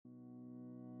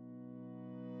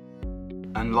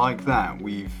And like that,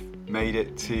 we've made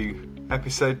it to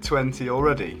episode 20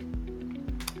 already.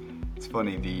 It's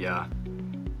funny, the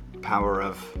power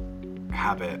of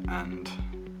habit and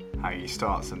how you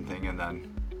start something and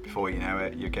then before you know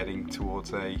it, you're getting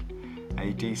towards a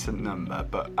decent number.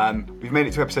 But we've made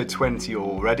it to episode 20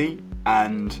 already,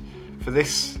 and for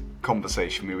this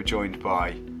conversation we were joined by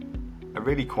a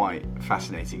really quite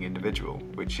fascinating individual,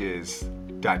 which is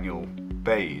Daniel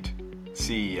Baade,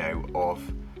 CEO of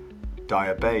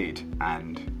Dyer Baade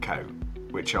and Co.,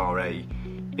 which are a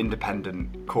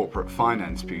independent corporate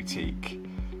finance boutique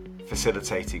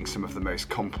facilitating some of the most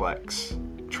complex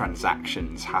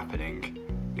transactions happening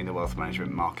in the wealth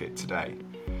management market today.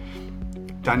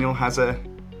 Daniel has a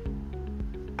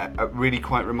really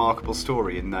quite remarkable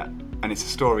story in that, and it's a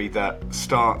story that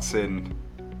starts in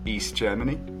East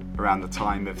Germany around the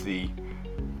time of the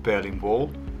Berlin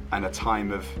Wall, and a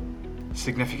time of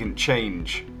significant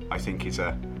change, I think, is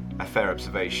a fair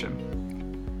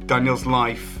observation. Daniel's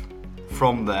life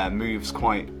from there moves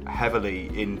quite heavily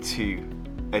into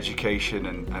education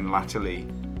and latterly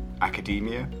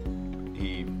academia.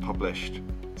 He published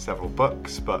several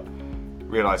books, but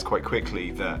realised quite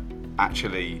quickly that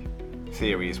actually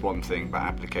theory is one thing but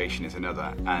application is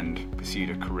another, and pursued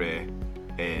a career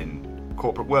in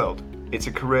corporate world. It's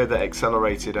a career that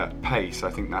accelerated at pace. I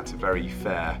think that's a very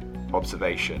fair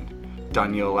observation.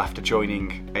 Daniel, after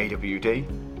joining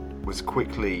AWD, was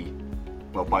quickly,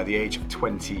 well, by the age of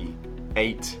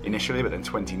 28 initially, but then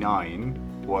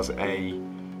 29, was a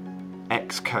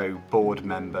ex-co board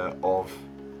member of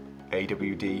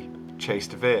AWD Chase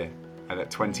de Vere. And at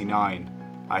 29,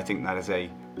 I think that is a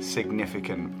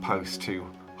significant post to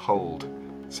hold.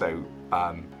 So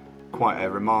quite a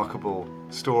remarkable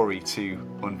story to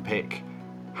unpick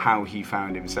how he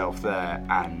found himself there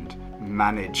and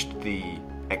managed the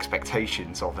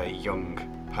expectations of a young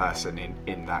person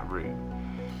in that room.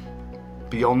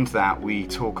 Beyond that, we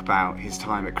talk about his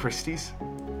time at Christie's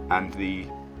and the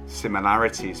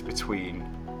similarities between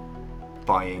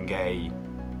buying a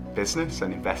business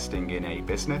and investing in a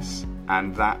business,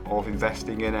 and that of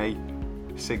investing in a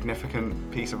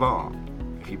significant piece of art.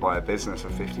 If you buy a business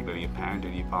of £50 million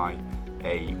and you buy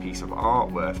a piece of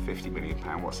art worth £50 million,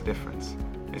 what's the difference?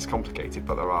 It's complicated,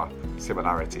 but there are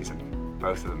similarities, and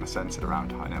both of them are centred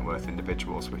around high net worth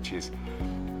individuals, which is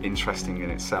interesting in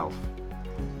itself.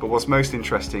 But what's most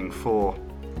interesting for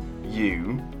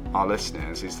you, our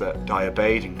listeners, is that Dyer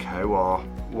Baade & Co. are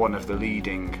one of the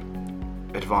leading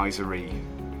advisory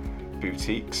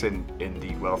boutiques in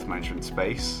the wealth management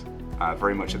space,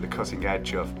 very much at the cutting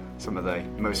edge of some of the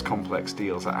most complex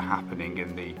deals that are happening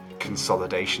in the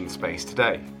consolidation space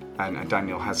today. And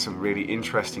Daniel has some really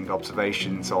interesting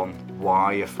observations on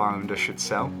why a founder should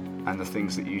sell and the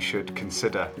things that you should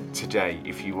consider today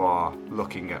if you are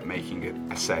looking at making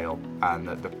a sale, and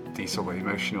the sort of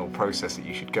emotional process that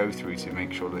you should go through to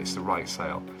make sure that it's the right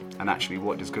sale, and actually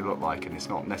what does good look like. And it's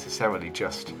not necessarily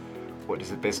just what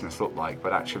does the business look like,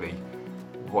 but actually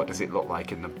what does it look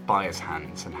like in the buyer's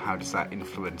hands, and how does that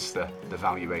influence the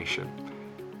valuation.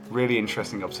 Really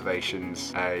interesting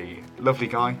observations. A lovely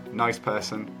guy, nice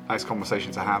person, nice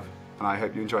conversation to have, and I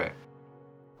hope you enjoy it.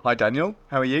 Hi Daniel,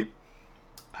 how are you?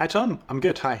 Hi Tom, I'm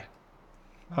good. Hi.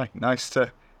 Hi, nice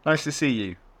to see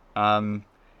you.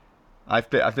 I've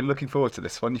been looking forward to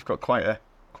this one. You've got quite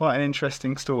an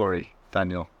interesting story,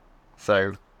 Daniel.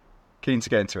 So keen to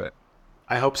get into it.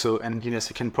 I hope so. And as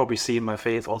you can probably see in my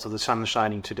face, also the sun is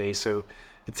shining today, so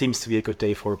it seems to be a good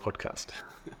day for a podcast.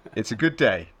 It's a good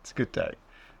day.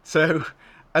 So,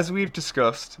 as we've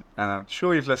discussed, and I'm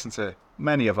sure you've listened to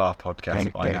many of our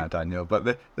podcasts by now, Daniel, but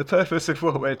the purpose of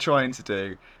what we're trying to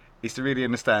do is to really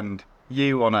understand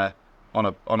you on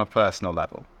a personal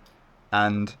level.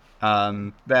 And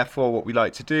therefore, what we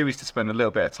like to do is to spend a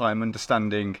little bit of time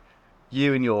understanding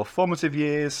you in your formative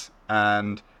years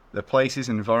and the places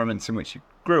and environments in which you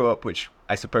grew up, which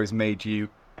I suppose made you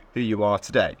who you are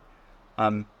today.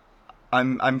 I'm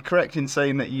correct in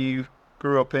saying that you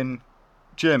grew up in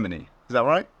Germany. Is that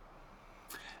right?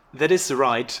 That is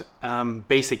right.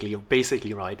 Basically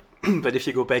right. But if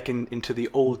you go back into the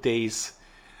old days,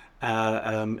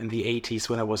 in the 80s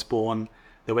when I was born,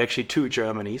 there were actually two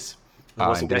Germanys. There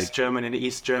was West Germany and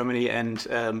East Germany, and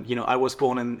I was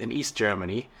born in East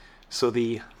Germany, so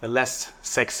the less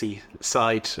sexy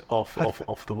side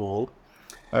of the wall.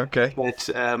 Okay. But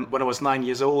when I was 9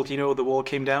 years old, the wall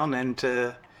came down, and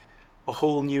a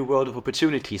whole new world of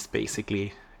opportunities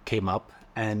basically came up,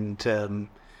 and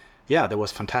that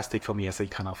was fantastic for me as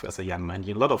a young man.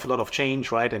 A lot of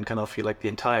change, right? And kind of feel like the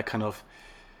entire kind of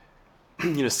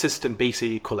system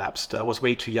basically collapsed. I was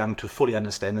way too young to fully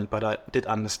understand it, but I did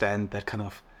understand that kind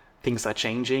of things are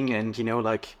changing, and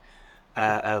like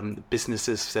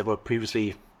businesses that were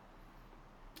previously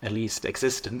at least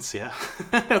existence, yeah,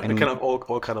 kind And of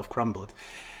all kind of crumbled,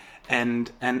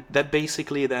 and that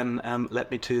basically then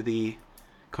led me to the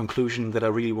conclusion that I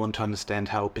really want to understand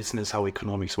how business, how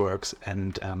economics works,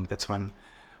 and that's when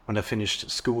I finished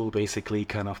school. Basically,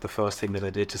 kind of the first thing that I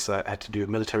did is I had to do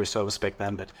military service back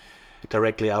then, but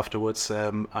directly afterwards,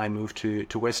 I moved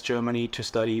to West Germany to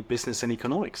study business and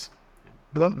economics.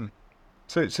 London.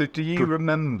 So do you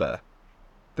remember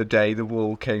the day the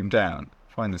wall came down?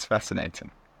 I find this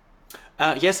fascinating.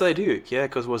 Yes, I do. Yeah,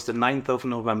 because it was the 9th of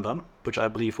November, which I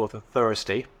believe was a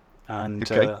Thursday, and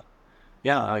Okay.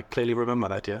 yeah, I clearly remember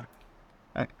that. Yeah.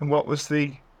 And what was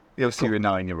the? Obviously, you were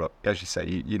 9 year old, as you say.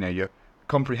 Your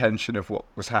comprehension of what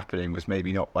was happening was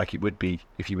maybe not like it would be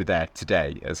if you were there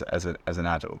today as an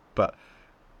adult. But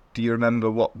do you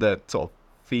remember what the sort of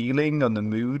feeling and the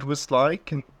mood was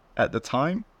like at the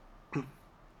time?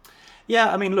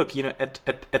 Yeah, I mean, look,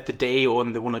 at the day or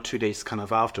in the 1 or 2 days kind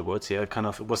of afterwards, yeah, kind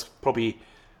of it was probably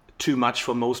too much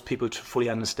for most people to fully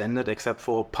understand it, except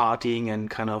for partying and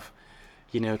kind of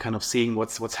seeing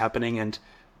what's happening. And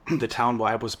the town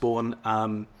where I was born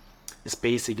is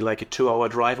basically like a 2 hour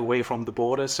drive away from the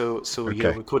border. So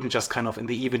Okay. we couldn't just kind of in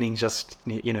the evening just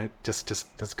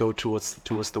just go towards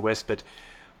the west, but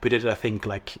we did, I think,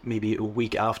 like maybe a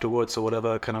week afterwards or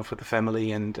whatever, kind of with the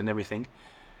family and everything.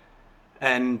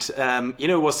 And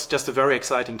it was just a very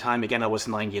exciting time. Again, I was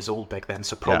 9 years old back then,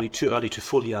 so Yeah. probably too early to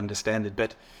fully understand it.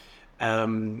 But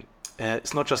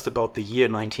it's not just about the year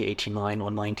 1989 or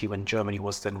 90 when Germany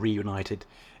was then reunited.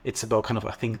 It's about kind of,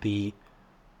 I think, the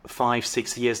 5,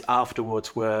 6 years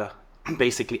afterwards where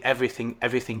basically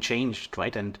everything changed,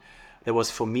 right? And there was,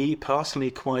 for me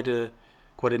personally, quite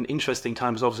an interesting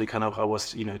time. It's obviously kind of, I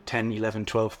was 10, 11,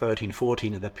 12, 13,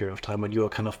 14 in that period of time when you were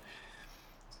kind of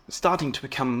starting to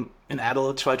become an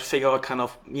adult, try to figure out kind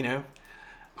of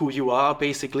who you are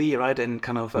basically, right? And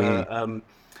kind of Mm.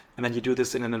 and then you do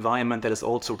this in an environment that is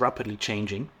also rapidly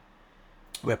changing,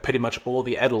 where pretty much all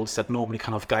the adults that normally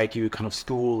kind of guide you, kind of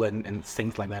school and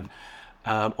things like that,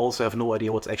 also have no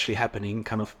idea what's actually happening.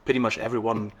 Kind of pretty much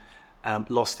everyone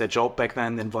lost their job back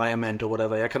then, the environment or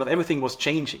whatever. Yeah, kind of everything was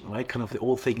changing, right? Kind of the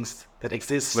old things that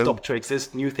exist Well, stopped to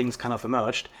exist, new things kind of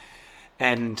emerged,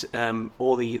 and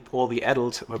all the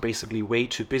adults were basically way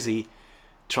too busy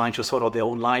trying to sort out their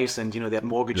own lives, and they had yeah.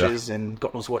 mortgages and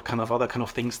God knows what kind of other kind of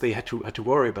things they had to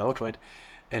worry about, right?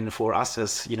 And for us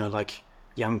as like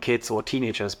young kids or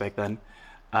teenagers back then,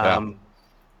 Yeah.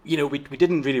 we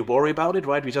didn't really worry about it,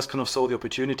 right? We just kind of saw the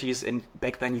opportunities, and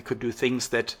back then you could do things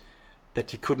that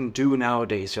you couldn't do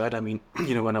nowadays, right? I mean,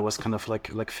 when I was kind of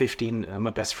like 15,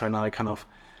 my best friend and I kind of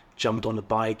jumped on a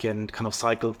bike and kind of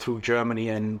cycled through Germany,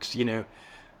 and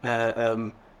uh,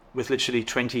 um, with literally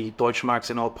 20 Deutschmarks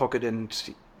in our pocket,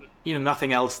 and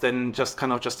nothing else than just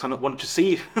kind of wanted to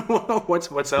see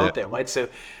what's Yeah. out there, right? So,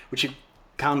 which you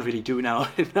can't really do now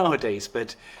nowadays,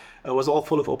 but it was all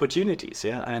full of opportunities,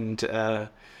 yeah, and that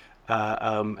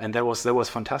was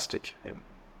fantastic. Yeah.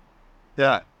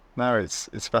 Yeah. No,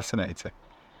 it's fascinating.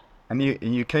 And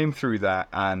you came through that,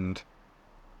 and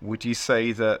would you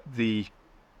say that the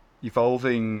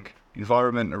evolving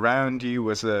environment around you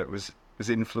was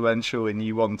influential in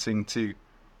you wanting to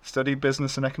study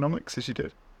business and economics as you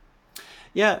did?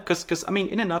 Yeah, because I mean,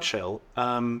 in a nutshell,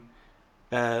 when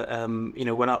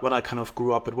I kind of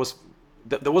grew up,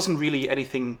 there wasn't really any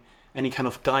kind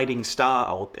of guiding star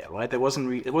out there, right? It wasn't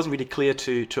really clear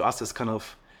to us as kind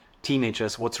of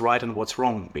teenagers what's right and what's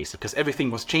wrong, basically, because everything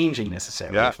was changing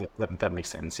necessarily, Yeah. if that makes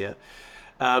sense, yeah.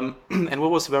 And what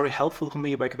was very helpful for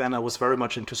me back then, I was very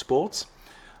much into sports.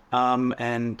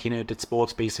 And did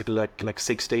sports basically like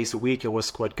 6 days a week. I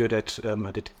was quite good at.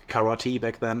 I did karate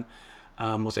back then.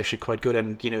 Was actually quite good,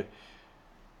 and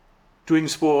doing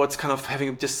sports, kind of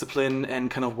having discipline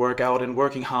and kind of work out and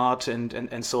working hard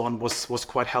and so on was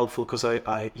quite helpful, because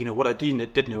I what I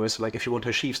did know is, like, if you want to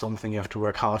achieve something, you have to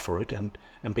work hard for it, and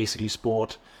basically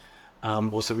sport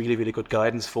was a really, really good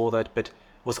guidance for that. But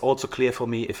was also clear for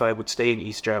me, if I would stay in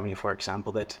East Germany, for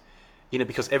example, that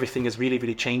because everything is really,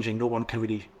 really changing, no one can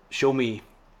really show me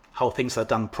how things are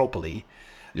done properly.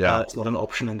 Yeah. It's not an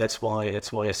option, and that's why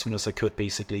as soon as I could,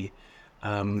 basically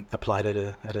applied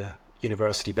at a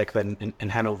university back then in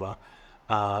Hanover,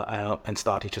 and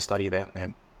started to study there.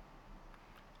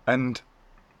 And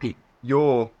Yeah.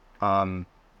 your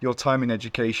your time in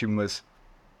education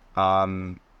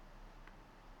um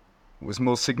was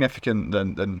more significant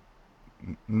than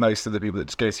most of the people that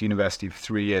just go to university for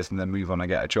 3 years and then move on and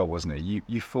get a job, wasn't it?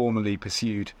 You formally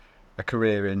pursued a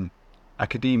career in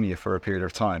academia for a period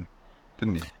of time.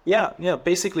 didn't you? Yeah.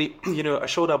 Basically, I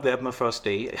showed up there my first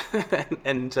day,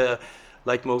 and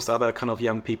like most other kind of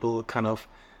young people, kind of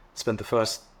spent the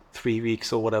first 3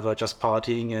 weeks or whatever just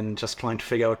partying and just trying to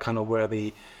figure out kind of where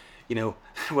the,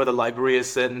 where the library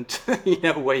is, and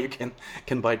where you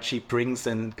can buy cheap drinks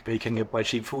and where you can buy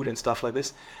cheap food and stuff like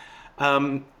this.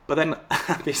 But then,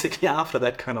 basically after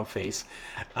that kind of phase,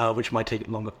 which might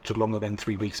took longer than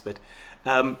 3 weeks, but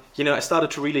I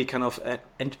started to really kind of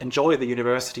enjoy the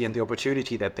university and the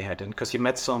opportunity that they had, and because you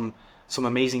met some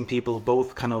amazing people,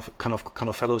 both kind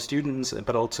of fellow students,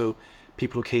 but also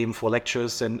people who came for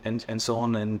lectures and so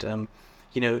on, and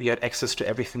you had access to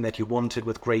everything that you wanted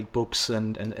with great books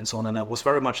and so on. And I was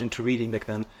very much into reading back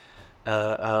then.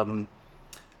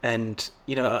 And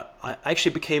I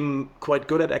actually became quite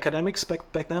good at academics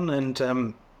back then,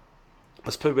 and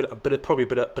was probably a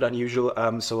bit unusual.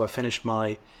 So I finished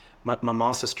my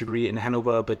master's degree in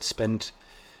Hanover, but spent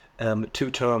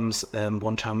 2 terms,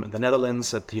 one term in the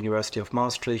Netherlands at the University of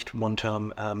Maastricht, one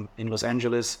term in Los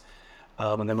Angeles,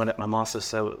 and then when I did my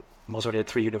master's, I was already at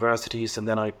 3 universities, and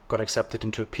then I got accepted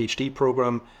into a PhD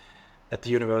program at the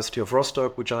University of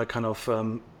Rostock, which I kind of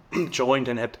joined,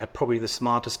 and had probably the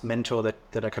smartest mentor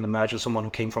that I can imagine, someone who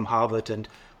came from Harvard and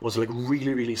was like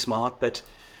really, really smart, but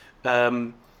he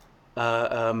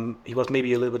was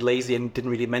maybe a little bit lazy and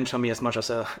didn't really mentor me as much as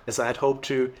I had hoped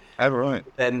to. Oh, right.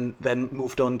 Then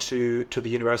moved on to the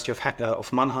University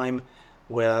of Mannheim,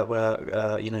 where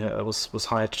I was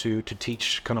hired to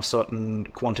teach kind of certain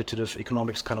quantitative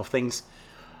economics kind of things,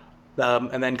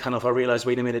 and then kind of I realized,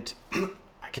 wait a minute,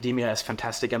 academia is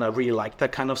fantastic, and I really like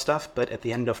that kind of stuff. But at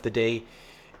the end of the day,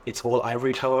 it's all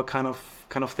ivory tower kind of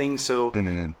thing. So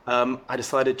I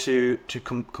decided to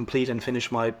complete and finish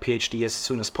my PhD as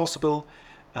soon as possible,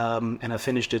 and I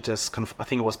finished it as kind of, I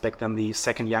think it was back then the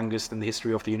second youngest in the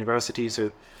history of the university.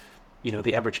 So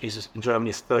the average age in Germany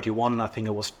is 31. I think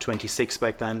I was 26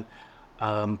 back then.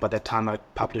 By that time, I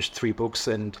published 3 books,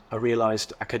 and I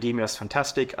realized academia is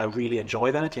fantastic. I really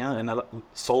enjoy that, and I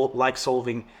like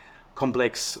solving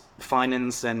complex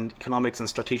finance and economics and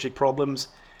strategic problems.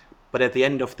 But at the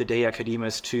end of the day, academia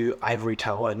is too ivory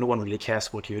tower, and no one really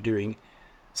cares what you're doing.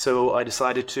 So I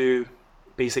decided to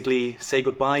basically say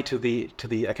goodbye to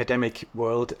the academic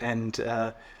world and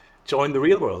join the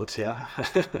real world. Yeah.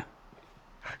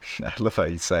 I love how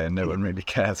you say, and no one really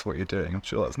cares what you're doing. I'm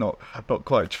sure that's not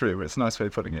quite true, but it's a nice way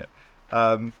of putting it.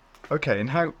 Okay,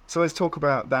 and so let's talk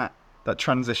about that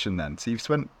transition then. So you've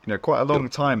spent quite a long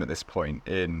time at this point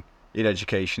in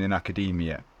education, in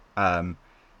academia. You're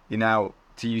now,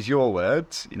 to use your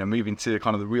words, moving to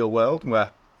kind of the real world,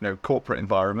 where corporate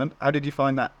environment. How did you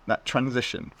find that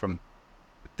transition from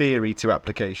theory to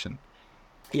application?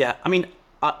 Yeah, I mean,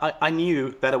 I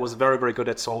knew that I was very, very good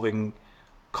at solving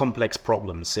complex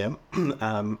problems. Yeah,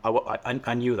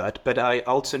 I knew that, but I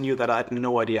also knew that I had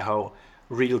no idea how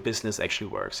real business actually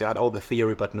works. Yeah, I had all the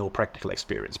theory, but no practical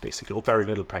experience, basically, or very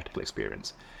little practical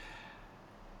experience.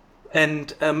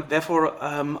 And therefore,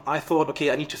 I thought,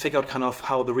 okay, I need to figure out kind of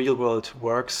how the real world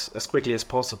works as quickly as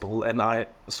possible. And I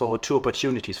saw 2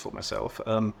 opportunities for myself.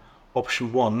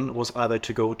 Option 1 was either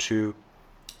to go to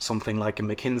something like a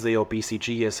McKinsey or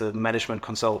BCG as a management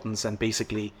consultant, and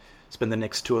basically spend the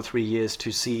next 2 or 3 years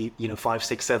to see 5,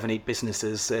 6, 7, 8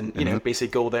 businesses, and basically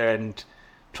go there and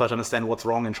try to understand what's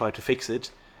wrong and try to fix it.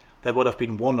 That would have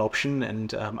been one option,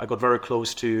 and I got very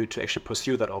close to actually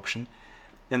pursue that option.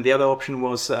 And the other option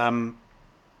was,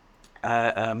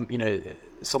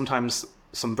 sometimes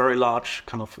some very large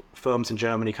kind of firms in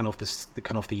Germany,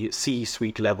 the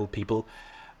C-suite level people,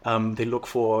 they look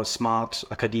for smart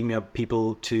academia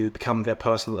people to become their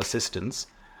personal assistants.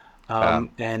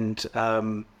 And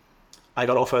I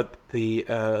got offered the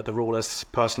role as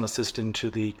personal assistant to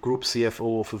the group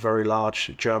CFO of a very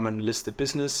large German listed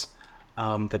business.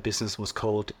 That business was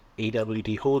called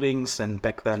AWD Holdings, and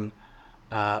back then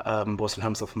was, in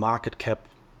terms of market cap,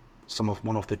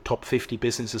 one of the top 50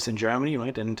 businesses in Germany,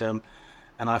 right? And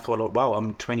I thought, oh, wow,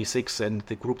 I'm 26, and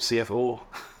the group CFO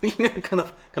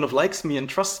kind of likes me and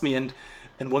trusts me and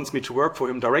wants me to work for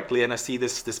him directly. And I see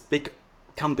this big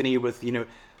company with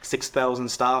 6,000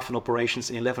 staff and operations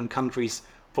in 11 countries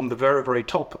from the very, very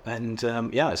top. And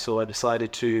so I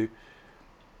decided to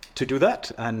do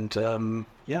that. And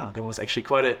there was actually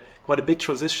quite a big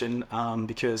transition,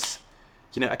 because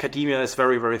academia is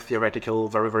very, very theoretical,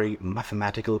 very, very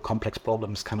mathematical, complex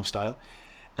problems kind of style.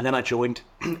 And then I joined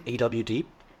AWD,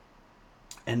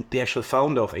 and the actual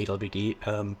founder of AWD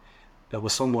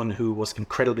was someone who was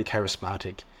incredibly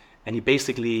charismatic, and he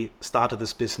basically started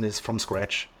this business from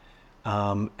scratch,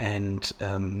 and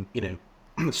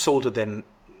sold it then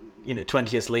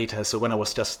 20 years later, so when I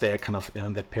was just there kind of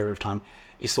in that period of time,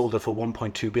 he sold it for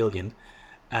 1.2 billion.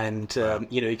 And,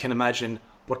 you can imagine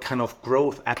what kind of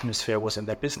growth atmosphere was in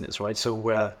that business, right? So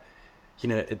where,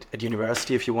 at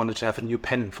university, if you wanted to have a new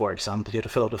pen, for example, you had to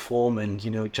fill out a form and,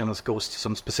 just goes to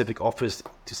some specific office,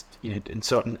 just, in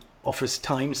certain office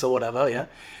times or whatever, yeah.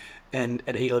 And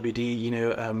at ALBD,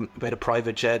 we had a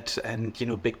private jet and,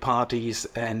 big parties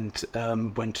and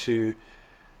went to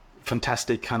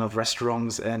fantastic kind of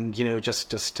restaurants and,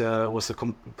 just was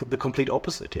the complete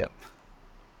opposite, yeah.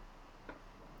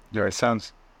 Yeah, it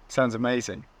sounds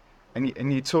amazing.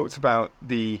 And you talked about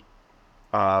the,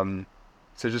 so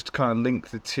just to kind of link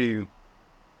the two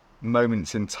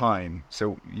moments in time.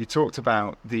 So you talked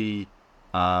about the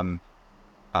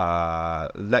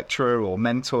lecturer or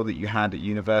mentor that you had at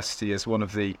university as one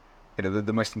of the,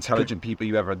 the most intelligent people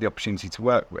you ever had the opportunity to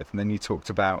work with. And then you talked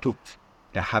about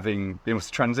having been able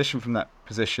to transition from that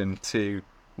position to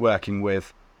working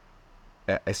with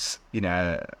a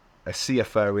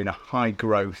CFO in a high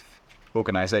growth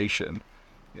organization.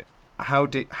 How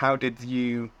did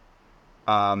you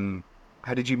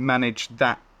manage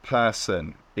that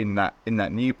person in that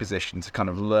new position to kind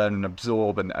of learn and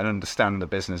absorb and understand the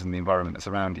business and the environment that's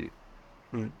around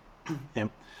you? Yeah,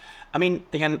 I mean,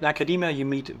 again, in academia, you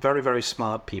meet very, very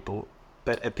smart people,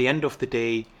 but at the end of the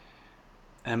day,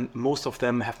 most of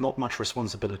them have not much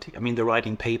responsibility. I mean, they're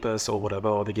writing papers or whatever,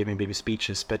 or they're giving maybe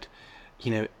speeches, but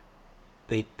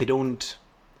they don't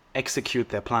execute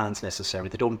their plans necessarily.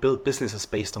 They don't build businesses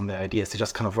based on their ideas. They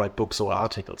just kind of write books or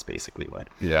articles, basically, right?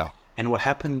 Yeah. And what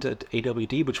happened at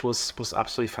AWD, which was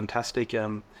absolutely fantastic.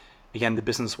 Again, the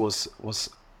business was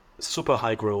super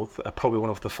high growth, probably one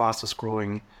of the fastest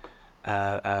growing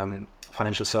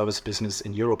financial service business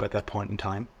in Europe at that point in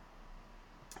time.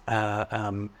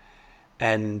 And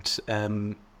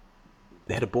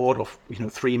they had a board of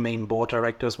 3 main board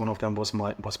directors. One of them was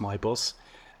my boss.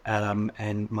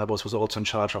 And my boss was also in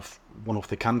charge of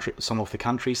some of the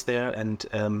countries there, and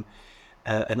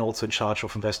also in charge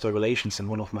of investor relations. And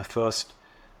one of my first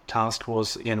tasks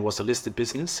was a listed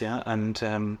business, and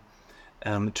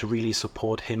to really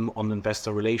support him on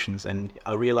investor relations. And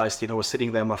I realized, I was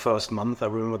sitting there my first month. I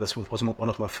remember this was one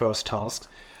of my first tasks.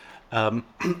 I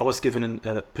was given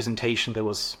a presentation that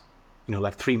was,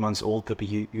 like 3 months old, that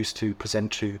we used to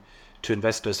present to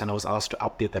investors, and I was asked to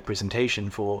update that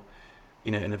presentation for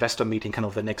an investor meeting kind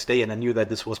of the next day. And I knew that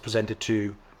this was presented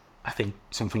to, I think,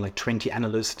 something like 20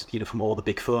 analysts, from all the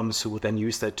big firms, who would then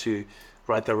use that to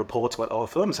write their reports about our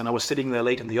firms. And I was sitting there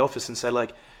late in the office and said,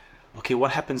 like, okay, what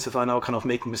happens if I now kind of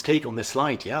make a mistake on this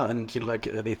slide? Yeah. And,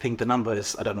 they think the number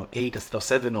is, I don't know, 8 instead of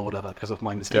 7 or whatever because of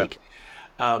my mistake.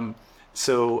 Yeah.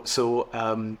 So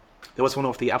that was one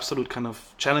of the absolute kind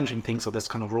of challenging things of this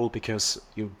kind of role, because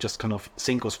you just kind of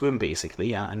sink or swim,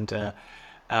 basically. Yeah.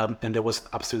 And there was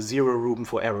absolutely zero room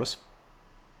for errors.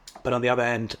 But on the other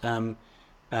hand,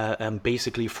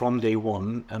 basically from day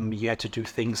one, you had to do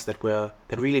things that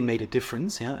really made a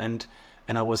difference. Yeah. And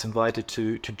I was invited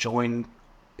to join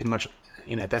pretty much,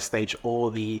 at that stage, all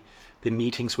the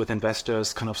meetings with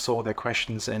investors, kind of saw their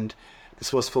questions. And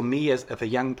this was, for me as a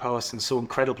young person, so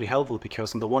incredibly helpful,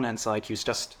 because on the one hand side, you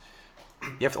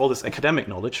have all this academic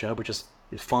knowledge, which is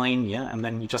fine. Yeah. And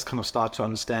then you just kind of start to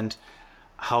understand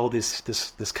how this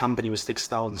company with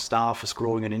 6,000 staff is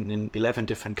growing in 11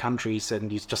 different countries,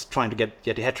 and you're just trying to get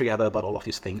your head together about all of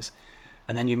these things.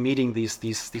 And then you're meeting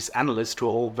these analysts who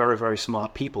are all very, very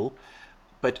smart people,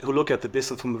 but who look at the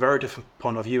business from a very different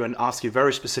point of view and ask you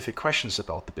very specific questions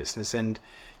about the business. And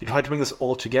you try to bring this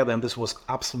all together, and this was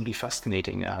absolutely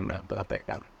fascinating back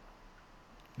then.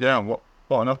 Yeah, what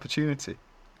an opportunity.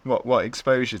 What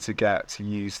exposure to get to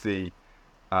use the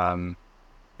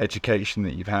education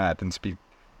that you've had, and to be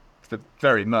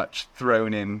very much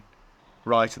thrown in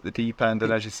right at the deep end,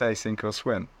 and, as you say, sink or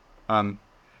swim.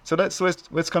 So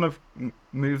let's kind of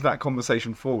move that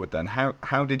conversation forward then.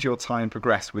 How did your time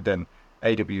progress within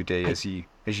AWD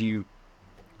as you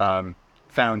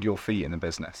found your feet in the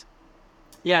business?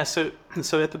 Yeah, so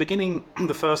at the beginning,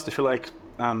 the first, if you like,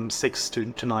 6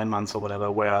 to 9 months or whatever,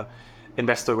 were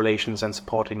investor relations and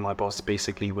supporting my boss,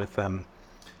 basically with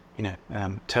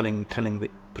telling the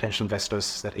potential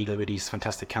investors that AWD is a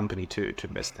fantastic company to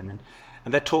invest in.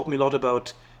 And that taught me a lot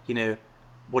about,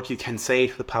 what you can say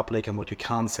to the public and what you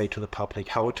can't say to the public,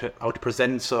 how to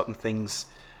present certain things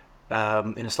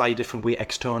in a slightly different way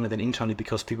externally than internally,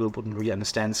 because people wouldn't really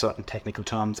understand certain technical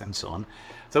terms and so on.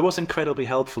 So it was incredibly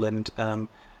helpful, and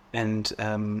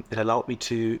it allowed me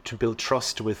to build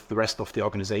trust with the rest of the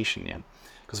organization. Yeah,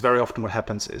 because very often what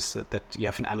happens is that you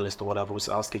have an analyst or whatever who's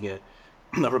asking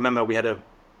I remember we had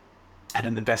at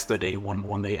an investor day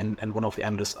one day, and one of the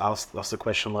analysts asked us the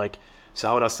question like, so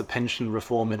how does the pension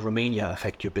reform in Romania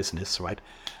affect your business, right?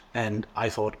 And I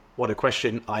thought, what a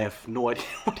question. I have no idea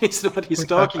what he's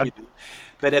talking about.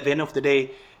 But at the end of the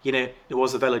day, it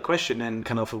was a valid question, and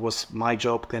kind of it was my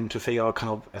job then to figure out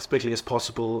kind of as quickly as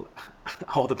possible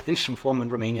how the pension reform in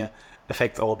Romania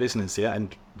affects our business, yeah.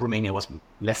 And Romania was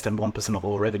less than 1% of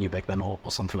our revenue back then, or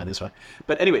something like this, right?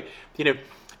 But anyway,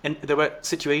 and there were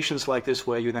situations like this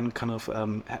where you then kind of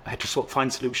had to sort of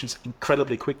find solutions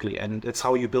incredibly quickly, and it's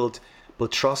how you build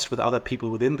trust with other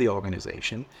people within the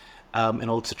organization, and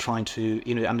also trying to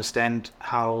understand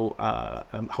how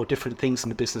different things in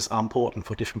the business are important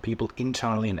for different people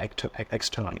internally and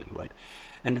externally, right?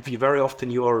 And very often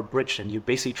you are a bridge, and you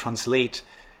basically translate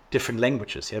different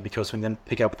languages, yeah. Because when you then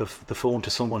pick up the phone to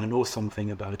someone who knows something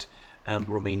about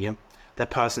Romania, that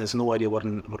person has no idea what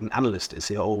an analyst is,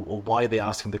 or why they're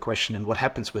asking the question and what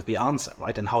happens with the answer,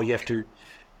 right? And how you have to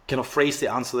kind of phrase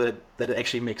the answer that it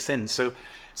actually makes sense.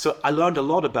 So I learned a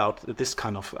lot about this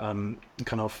kind of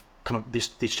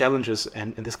these challenges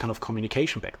and this kind of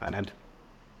communication back then. And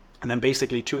then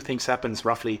basically two things happens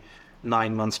roughly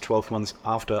 9 months, 12 months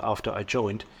after I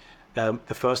joined. The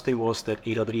first thing was that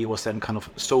AWD was then kind of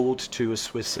sold to a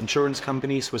Swiss insurance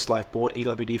company. Swiss Life bought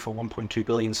AWD for 1.2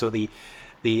 billion. So the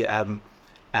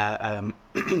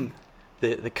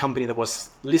company that was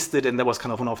listed, and that was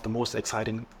kind of one of the most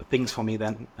exciting things for me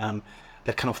then.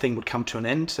 That kind of thing would come to an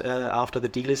end after the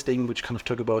delisting, which kind of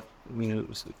took about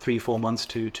 3-4 months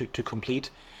to complete.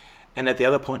 And at the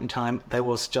other point in time, that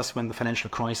was just when the financial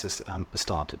crisis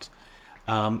started.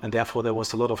 And therefore, there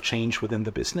was a lot of change within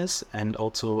the business, and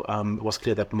also it was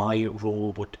clear that my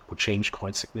role would change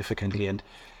quite significantly, and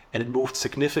it moved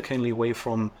significantly away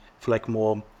from like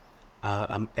more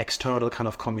external kind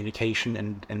of communication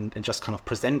and just kind of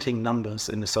presenting numbers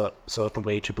in a certain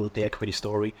way to build the equity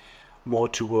story, more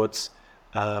towards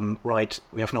right,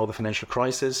 we have now the financial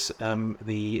crisis.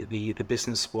 The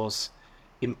business was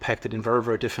impacted in very,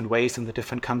 very different ways in the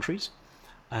different countries.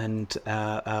 And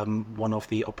one of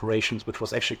the operations, which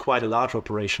was actually quite a large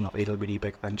operation of AWD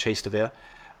back then, Chase de Vere,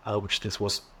 which this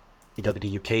was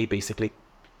AWD UK basically,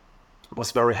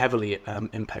 was very heavily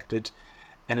impacted.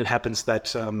 And it happens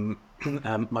that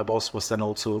my boss was then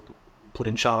also put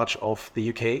in charge of the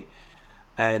UK.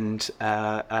 And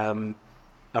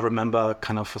I remember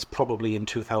kind of was probably in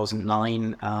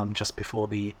 2009, just before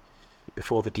the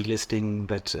delisting,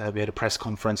 that we had a press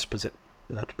conference to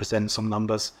present some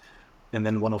numbers. And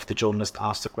then one of the journalists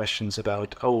asked the questions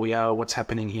about, oh yeah, what's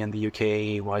happening here in the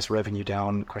UK? Why is revenue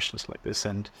down? Questions like this.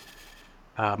 And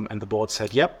the board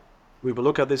said, yep, we will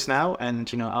look at this now. And,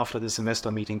 after this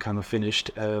investor meeting kind of finished,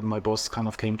 my boss kind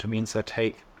of came to me and said,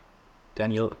 hey,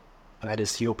 Daniel, that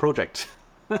is your project.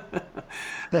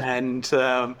 And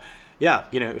a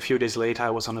few days later, I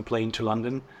was on a plane to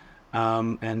London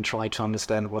and tried to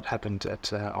understand what happened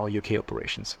at our UK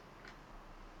operations.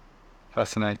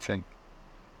 Fascinating.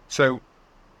 So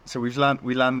we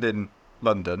land in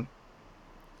London.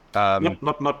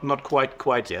 Not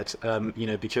quite yet.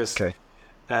 Because okay.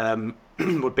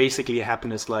 What basically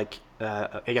happened is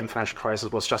again, financial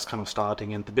crisis was just kind of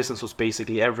starting, and the business was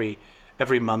basically every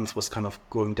month was kind of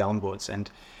going downwards, and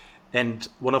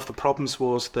one of the problems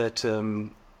was that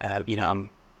I'm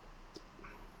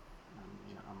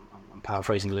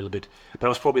paraphrasing a little bit, but I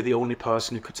was probably the only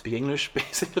person who could speak English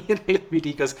basically in AWD,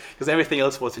 because everything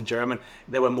else was in German.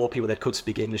 There were more people that could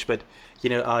speak English, but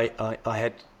I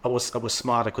was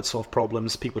smart. I could solve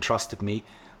problems. People trusted me.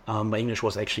 My English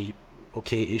was actually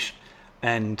okay-ish,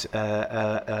 and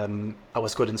I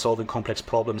was good in solving complex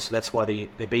problems. So that's why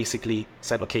they basically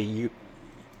said, okay,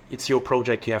 it's your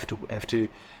project. You have to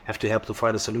help to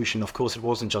find a solution. Of course, it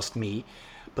wasn't just me,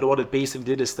 but what it basically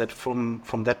did is that from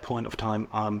that point of time,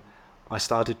 I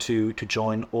started to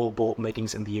join all board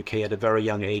meetings in the UK at a very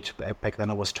young age. Back then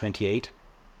I was 28,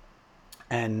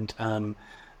 and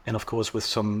of course with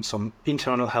some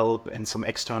internal help and some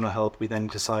external help, we then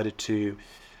decided to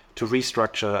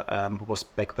restructure what was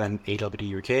back then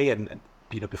AWD UK, and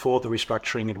before the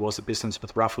restructuring it was a business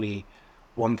with roughly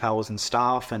 1,000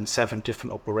 staff and 7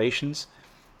 different operations.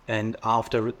 And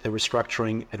after the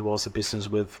restructuring, it was a business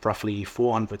with roughly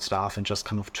 400 staff and just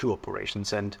kind of 2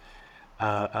 operations. And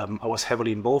I was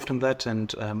heavily involved in that,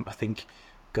 and I think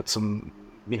got some,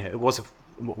 it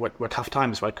were tough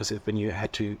times, right? Because when you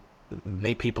had to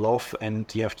lay people off and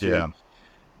you have to,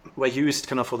 we're used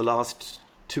kind of for the last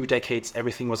 2 decades,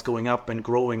 everything was going up and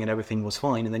growing and everything was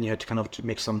fine. And then you had to kind of to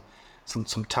make some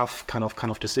tough kind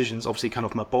of decisions. Obviously, kind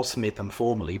of my boss made them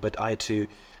formally, but I had to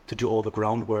do all the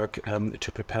groundwork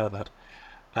to prepare that.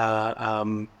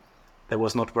 that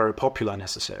was not very popular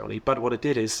necessarily. But what it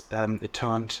did is it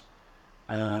turned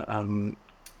AWD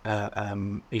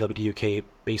UK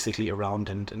basically around,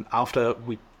 and after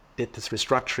we did this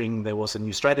restructuring, there was a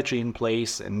new strategy in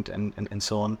place, and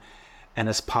so on. And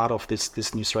as part of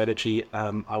this new strategy,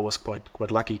 I was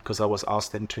quite lucky because I was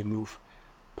asked then to move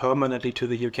permanently to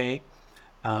the UK,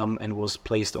 and was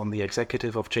placed on the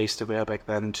executive of Chase de Vere back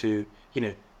then to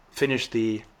finish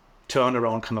the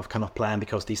turnaround kind of plan,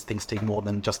 because these things take more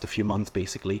than just a few months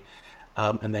basically,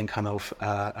 and then kind of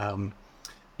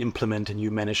implement a new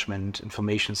management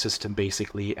information system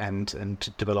basically, and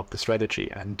to develop the strategy.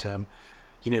 And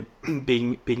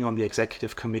being on the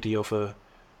executive committee of a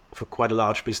quite a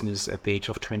large business at the age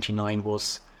of 29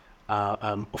 was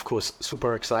of course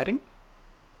super exciting.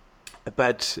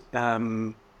 But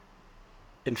in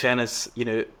fairness,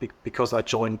 because I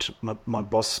joined my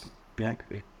boss,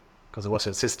 because I was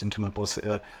an assistant to my boss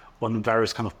on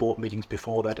various kind of board meetings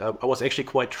before that, I was actually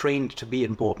quite trained to be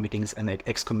in board meetings and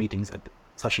exco meetings at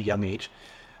such a young age.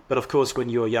 But of course, when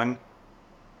you're young,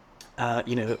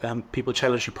 people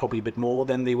challenge you probably a bit more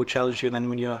than they would challenge you than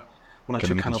when you're one or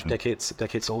two kind of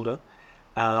decades older.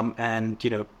 And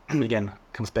again,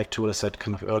 comes back to what I said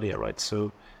kind of earlier, right?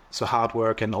 So hard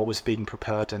work and always being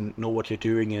prepared and know what you're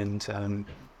doing, and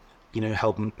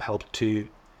help to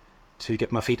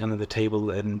get my feet under the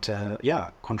table and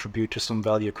contribute to some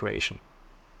value creation.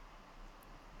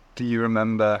 Do you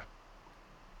remember?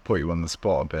 Put you on the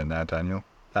spot a bit now, Daniel.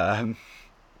 Do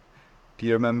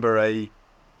you remember a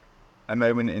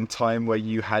moment in time where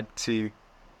you had to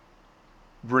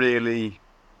really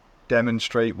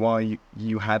demonstrate why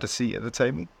you had a seat at the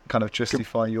table, kind of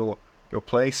justify your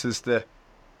place as the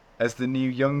new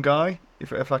young guy,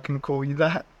 if I can call you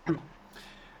that?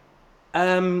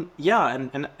 And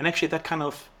actually that kind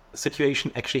of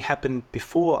situation actually happened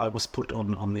before I was put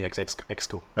on the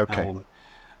exco. Okay.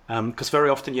 Because very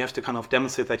often you have to kind of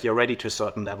demonstrate that you're ready to a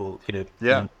certain level, and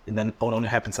then it only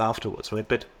happens afterwards, right?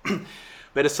 But we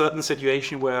had a certain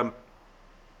situation where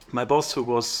my boss, who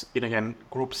was, again,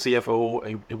 group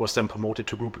CFO, he was then promoted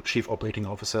to group chief operating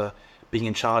officer, being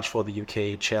in charge for the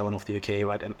UK, chairman of the UK,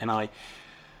 right? And I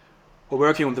were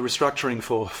working on the restructuring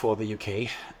for the UK,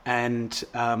 and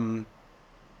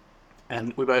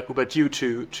we were due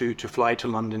to fly to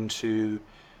London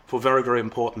for a very, very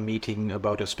important meeting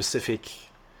about a specific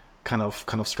kind of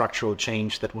structural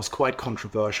change that was quite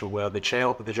controversial, where the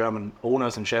German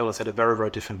owners and shareholders had a very,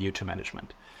 very different view to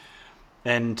management.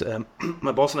 And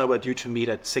my boss and I were due to meet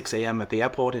at 6 a.m. at the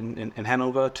airport in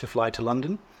Hanover to fly to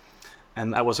London.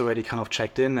 And I was already kind of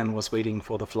checked in and was waiting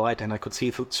for the flight, and I could see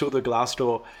through the glass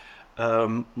door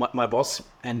my boss,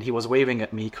 and he was waving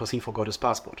at me because he forgot his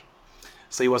passport.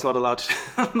 So he was not allowed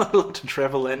to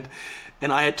travel, and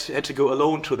I had to go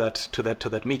alone to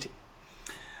that meeting.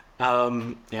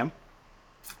 And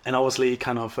obviously,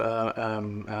 kind of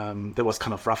there was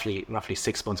kind of roughly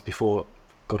 6 months before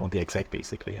got on the exec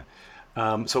basically.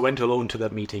 So I went alone to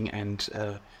that meeting, and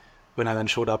when I then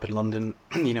showed up in London,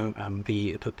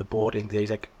 the board and the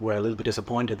exec were a little bit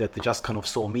disappointed that they just kind of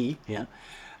saw me.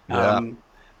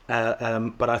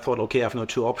 But I thought, okay, I have no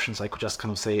two options. I could just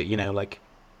kind of say,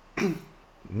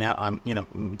 now I'm,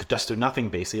 just do nothing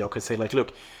basically. I could say like,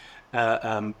 look,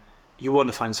 you want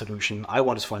to find a solution. I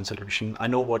want to find a solution. I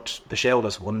know what the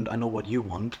shareholders want. I know what you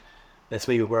want. Let's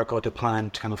maybe work out a plan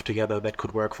kind of together that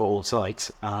could work for all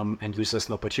sides, and use this as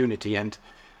an opportunity. And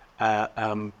that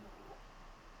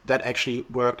actually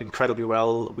worked incredibly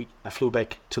well. I flew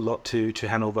back to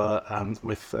Hanover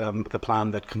with the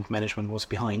plan that management was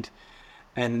behind,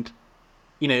 and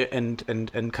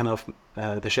and kind of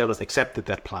the shareholders accepted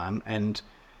that plan. And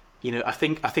I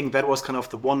think that was kind of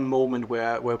the one moment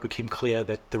where it became clear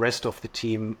that the rest of the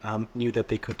team knew that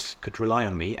they could rely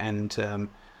on me. And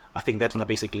I think that's when I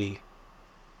basically,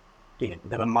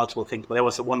 there were multiple things, but there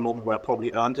was one moment where I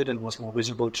probably earned it and was more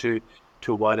visible to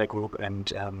a wider group.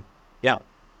 And it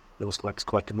was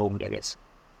quite the moment, I guess.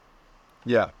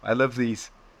 Yeah, I love these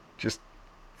just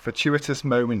fortuitous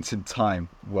moments in time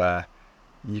where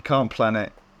you can't plan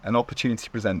it, an opportunity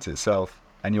presents itself,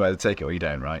 and you either take it or you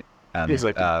don't, right? And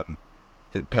exactly.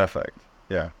 Perfect.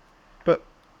 Yeah. But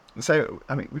so,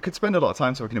 I mean, we could spend a lot of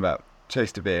time talking about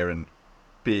Chase de Vere and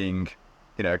being,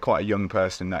 quite a young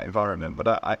person in that environment.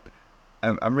 But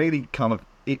I'm really kind of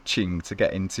itching to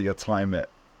get into your time at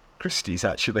Christie's,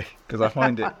 actually, because I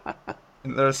find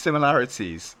there are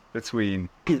similarities between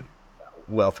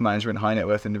wealth management, high net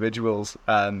worth individuals,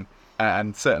 and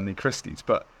certainly Christie's.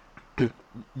 But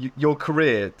your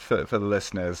career, for the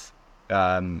listeners,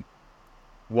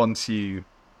 once you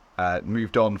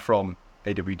moved on from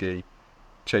AWD,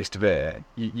 Chase de Vere,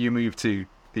 you moved to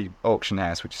the auction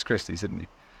house, which is Christie's, didn't you?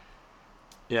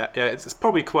 yeah. It's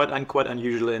probably quite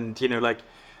unusual, and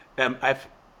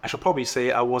I should probably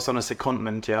say I was on a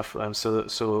secondment, yeah. So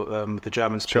the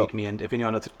Germans Sure. paid me, and if you're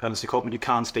on a secondment, you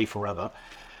can't stay forever.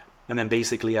 And then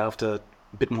basically after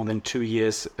a bit more than 2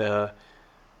 years, the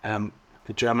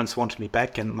Germans wanted me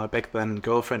back, and my back then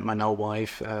girlfriend, my now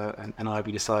wife, and I,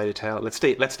 we decided, hey, let's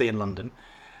stay in London.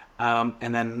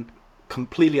 And then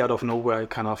completely out of nowhere,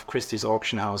 kind of Christie's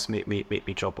auction house made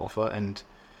me job offer, and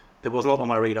that was not on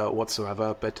my radar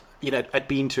whatsoever. But I'd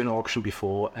been to an auction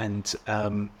before, and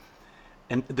the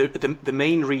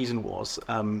main reason was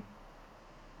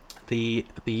the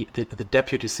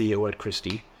deputy CEO at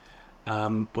Christie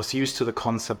was used to the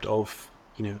concept of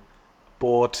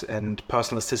board and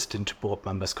personal assistant to board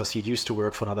members, because he used to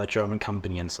work for another German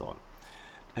company and so on.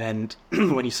 And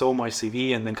when he saw my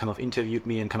CV and then kind of interviewed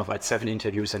me, and kind of I had 7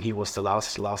 interviews, and he was the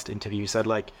last interview, he said,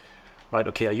 like, right,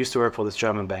 okay, I used to work for this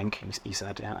German bank, he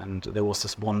said, yeah, and there was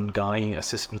this one guy,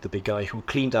 assistant with the big guy, who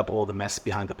cleaned up all the mess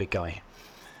behind the big guy.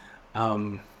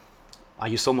 Are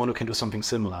you someone who can do something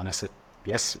similar? And I said,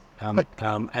 yes.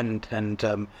 Again,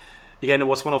 it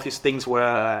was one of these things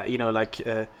where,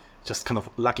 just kind of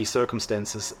lucky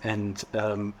circumstances. And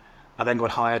I then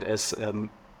got hired as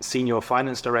senior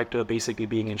finance director, basically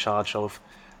being in charge of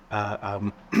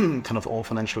kind of all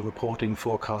financial reporting,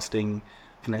 forecasting,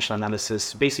 financial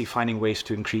analysis, basically finding ways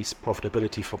to increase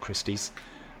profitability for Christie's.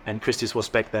 And Christie's was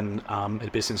back then a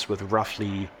business with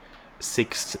roughly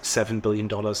 $6-7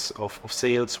 billion of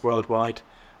sales worldwide.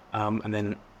 And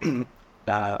then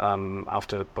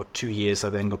after about 2 years, I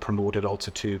then got promoted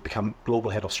also to become global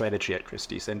head of strategy at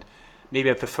Christie's. And maybe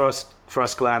at the first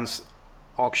glance,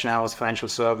 auction house, financial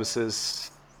services,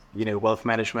 wealth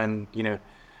management,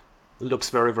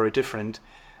 looks very, very different.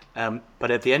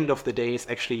 But at the end of the day, it's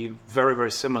actually very,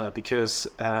 very similar, because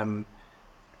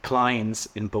clients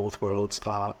in both worlds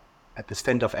are at the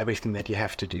center of everything that you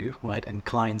have to do, right? And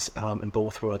clients in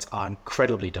both worlds are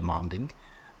incredibly demanding.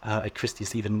 At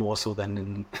Christie's even more so than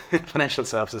in financial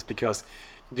services, because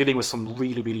you're dealing with some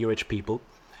really, really rich people.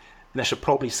 And I should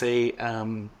probably say,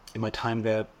 in my time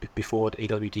there before at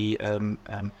AWD,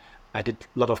 I did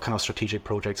a lot of kind of strategic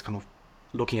projects, kind of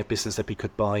looking at business that we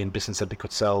could buy and business that we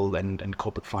could sell, and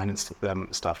corporate finance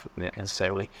stuff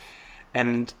necessarily.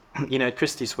 And at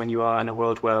Christie's, when you are in a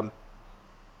world where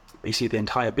basically the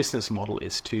entire business model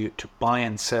is to buy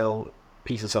and sell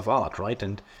pieces of art, right?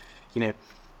 And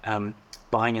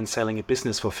buying and selling a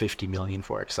business for 50 million,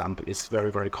 for example, is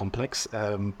very, very complex.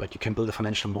 But you can build a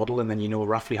financial model, and then you know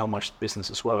roughly how much the business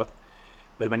is worth.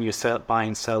 But when you buy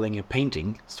and selling a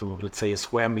painting, so let's say a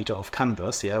square meter of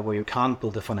canvas, where you can't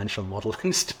build a financial model,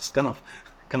 it's just kind of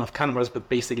canvas, but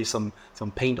basically some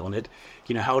paint on it.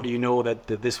 How do you know that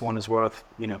this one is worth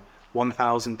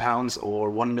 £1,000 or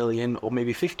 1 million or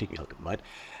maybe 50 million, right?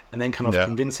 And then kind of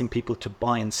convincing people to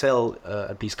buy and sell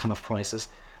at these kind of prices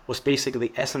was basically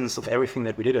the essence of everything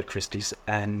that we did at Christie's.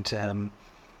 And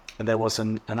there was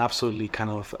an absolutely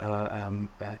kind of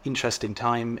interesting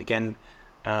time. Again,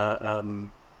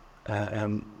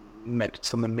 met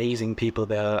some amazing people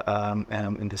there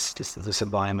in this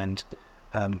environment.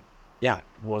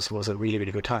 Was a really,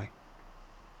 really good time.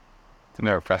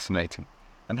 No, fascinating.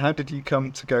 And how did you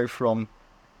come to go from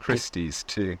Christie's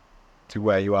to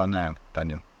where you are now,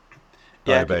 Daniel?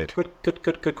 Yeah,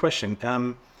 good question.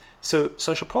 So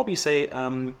I should probably say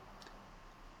I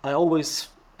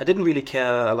didn't really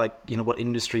care what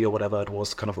industry or whatever it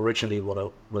was kind of originally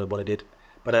what I did,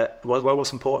 but what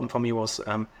was important for me was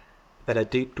that I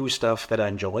do stuff that I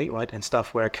enjoy, right, and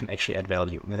stuff where I can actually add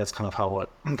value. And that's kind of how I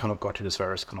kind of got to this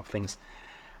various kind of things.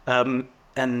 And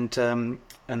I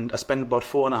spent about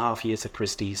 4.5 years at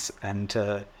Christie's, and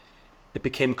it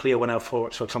became clear when I, for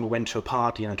example, went to a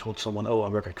party and I told someone, "Oh, I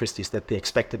work at Christie's," that they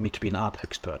expected me to be an art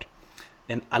expert.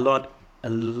 And I learned a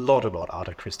lot about art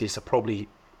at Christie's. So probably,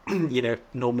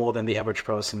 no more than the average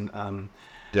person.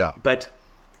 But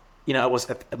I was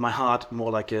at my heart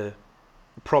more like a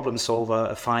problem solver,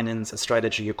 a finance, a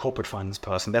strategy, a corporate finance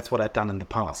person. That's what I'd done in the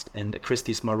past. And at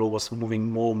Christie's, my role was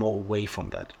moving more and more away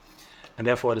from that. And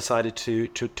therefore, I decided to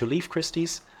leave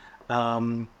Christie's,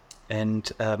 and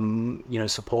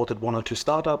supported 1 or 2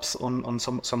 startups on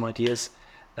some ideas,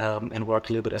 and worked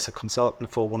a little bit as a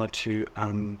consultant for 1 or 2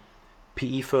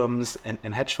 PE firms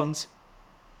and hedge funds,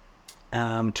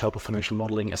 to help with financial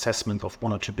modeling, assessment of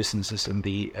 1 or 2 businesses in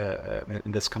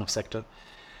this kind of sector.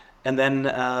 And then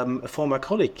a former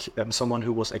colleague, someone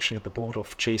who was actually at the board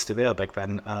of Chase de Vere back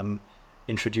then,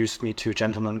 introduced me to a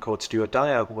gentleman called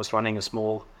Dyer, who was running a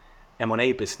small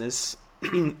M&A business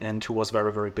and who was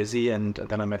very, very busy. And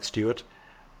then I met Stuart.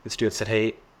 And Stuart said,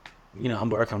 "Hey, I'm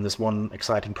working on this one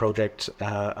exciting project.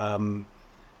 Can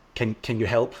you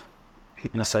help?"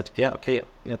 And I said, yeah, okay,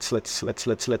 let's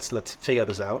figure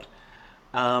this out.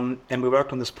 And we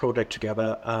worked on this project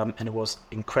together, and it was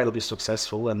incredibly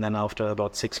successful. And then after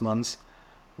about 6 months,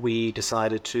 we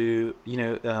decided to,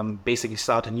 basically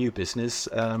start a new business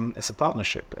as a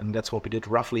partnership, and that's what we did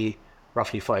roughly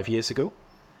 5 years ago.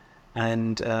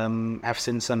 And have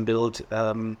since then built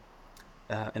an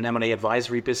M&A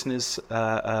advisory business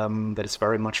that is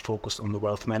very much focused on the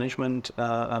wealth management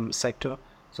sector.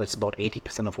 So it's about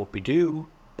 80% of what we do,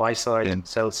 buy side,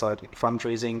 sell side,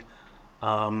 fundraising.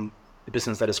 A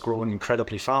business that is growing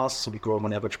incredibly fast. So we grow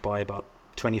on average by about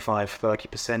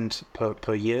 25-30%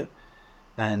 per year.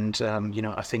 And,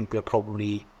 I think we're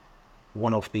probably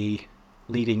one of the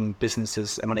leading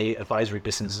businesses, M&A advisory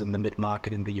businesses in the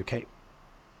mid-market in the UK.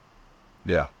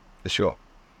 Yeah, for sure.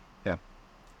 Yeah.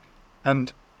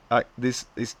 And there's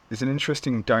an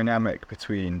interesting dynamic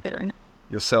between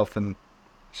yourself and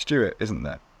Stuart, isn't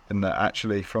there? And that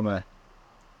actually from a,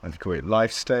 I think call it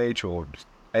life stage or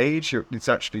age, it's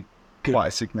actually quite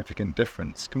a significant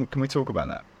difference. Can we talk about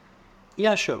that?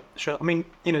 Yeah, sure. I mean,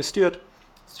 Stuart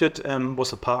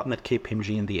was a partner at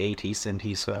KPMG in the 80s, and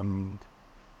he's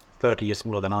 30 years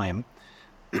older than I am.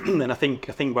 And I think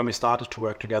when we started to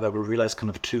work together, we realized kind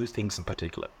of two things in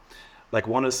particular. Like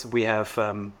one is we have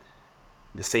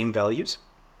the same values,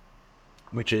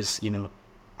 which is,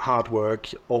 hard work,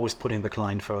 always putting the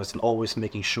client first, and always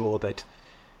making sure that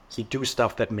you do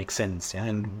stuff that makes sense. Yeah?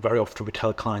 And very often we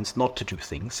tell clients not to do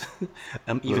things,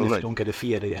 even if you don't get a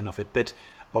fee at the end of it. But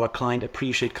our client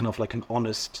appreciate kind of like an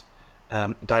honest,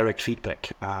 direct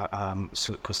feedback.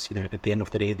 So because, at the end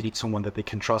of the day, they need someone that they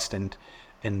can trust. And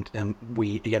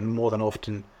we, again, more than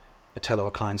often tell our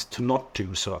clients to not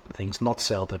do certain things, not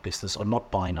sell their business or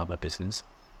not buy another business,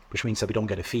 which means that we don't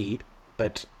get a fee,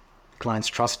 but clients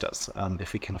trust us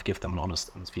if we kind of give them an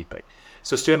honest feedback.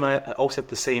 So Stuart and I also have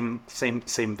the same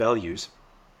values,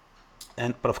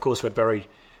 but of course we're very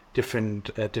different,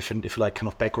 if you like, kind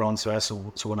of backgrounds.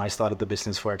 So when I started the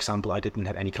business, for example, I didn't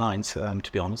have any clients,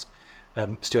 to be honest.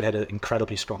 Stuart had an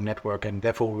incredibly strong network, and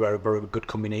therefore we were a very good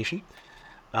combination.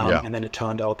 And then it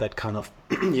turned out that kind of,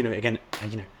 the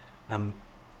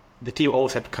team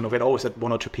always had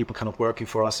one or two people kind of working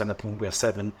for us, and at the moment we are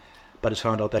 7. But it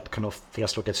turned out that kind of for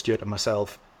us to get Stuart and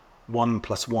myself, 1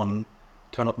 + 1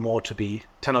 turned out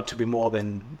to be more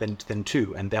than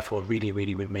 2, and therefore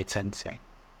really made sense. Yeah.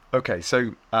 Okay,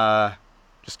 so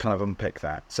just kind of unpick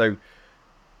that. So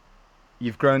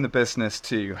you've grown the business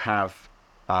to have,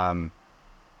 I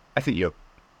think you're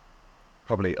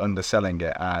probably underselling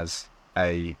it as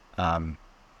as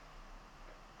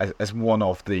one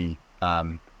of the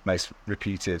most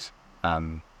reputed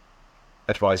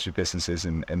advisory businesses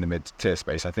in the mid-tier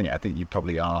space. I think you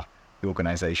probably are the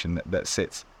organisation that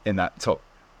sits in that top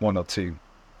 1 or 2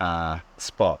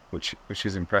 spot, which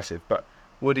is impressive. But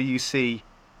what do you see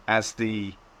as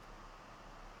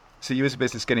so you as a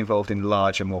business get involved in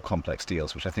larger, more complex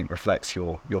deals, which I think reflects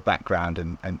your background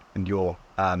and your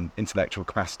intellectual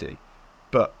capacity.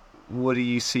 But what do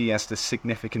you see as the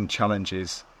significant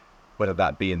challenges, whether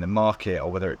that be in the market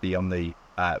or whether it be on the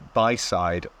buy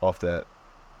side of the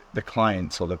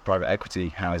clients or the private equity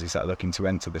houses that are looking to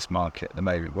enter this market at the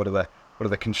moment? What are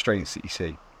the constraints that you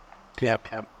see? Yeah.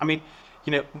 I mean,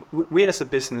 we as a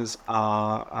business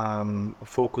are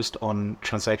focused on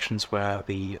transactions where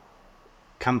the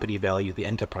company value, the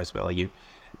enterprise value,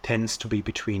 tends to be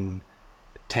between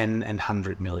 10 and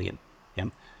 100 million. Yeah.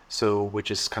 So, which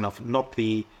is kind of not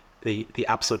the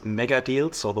absolute mega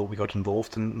deals, although we got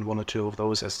involved in 1 or 2 of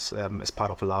those as part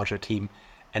of a larger team,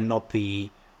 and not the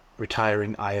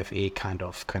retiring IFA kind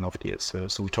of deals.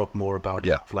 So we talk more about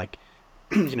like,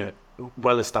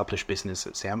 well-established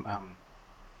businesses. Yeah.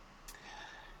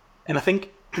 And I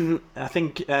think if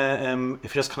you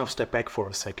just kind of step back for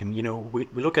a second, we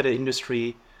look at an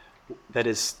industry that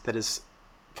is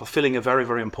fulfilling a very,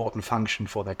 very important function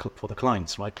for the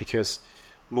clients, right? Because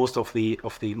most of the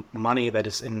money that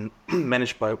is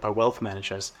managed by wealth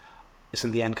managers is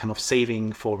in the end kind of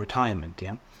saving for retirement.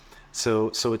 Yeah. So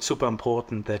it's super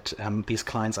important that these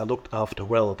clients are looked after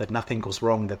well, that nothing goes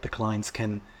wrong, that the clients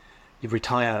can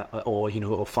retire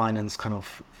or finance kind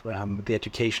of the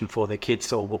education for their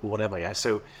kids or whatever. Yeah.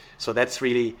 So that's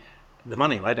really the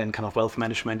money, right? And kind of wealth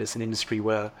management is an industry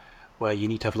where you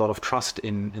need to have a lot of trust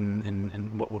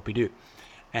in what we do.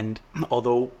 And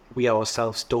although we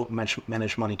ourselves don't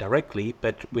manage money directly,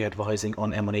 but we're advising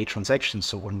on M&A transactions.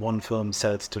 So when one firm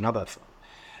sells to another firm,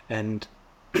 and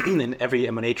in every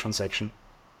M&A transaction,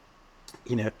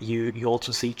 you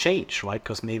also see change, right?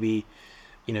 Because maybe,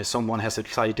 someone has a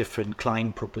slightly different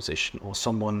client proposition, or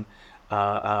someone,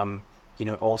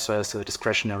 also as a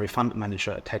discretionary fund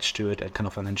manager attached to it, and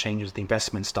and then changes the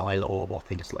investment style or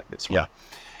things like this. Right?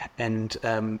 Yeah.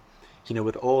 And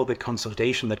with all the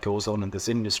consolidation that goes on in this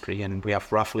industry, and we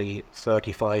have roughly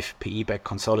 35 PE-backed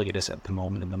consolidators at the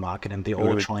moment in the market, and they're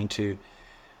all trying to,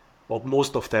 well,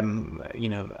 most of them,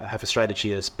 have a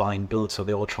strategy as buy and build, so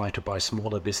they all try to buy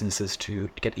smaller businesses to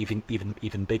get even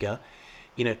bigger.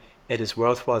 It is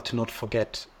worthwhile to not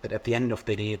forget that at the end of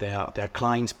the day, there are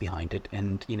clients behind it,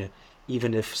 and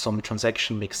even if some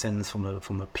transaction makes sense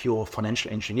from a pure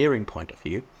financial engineering point of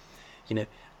view,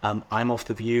 I'm of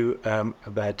the view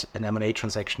that an M&A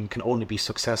transaction can only be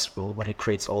successful when it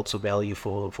creates also value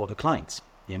for the clients.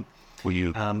 Yeah.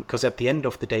 Because at the end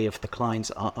of the day, if the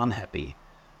clients are unhappy,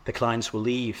 the clients will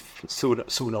leave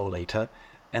sooner or later,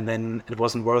 and then it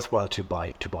wasn't worthwhile to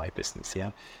buy a business.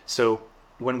 Yeah. So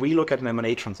when we look at an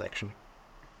M&A transaction,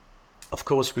 of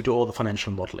course we do all the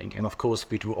financial modeling, and of course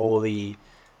we do all the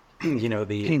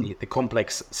the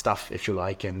complex stuff, if you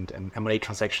like, and M&A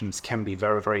transactions can be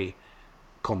very, very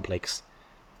complex.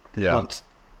 Yeah. But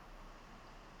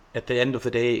at the end of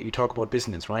the day, you talk about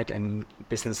business, right? And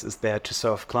business is there to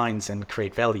serve clients and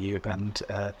create value, and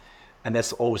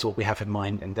that's always what we have in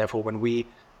mind. And therefore, when we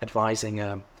advising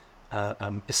a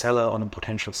seller on a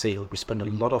potential sale, we spend a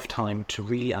lot of time to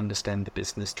really understand the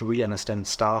business, to really understand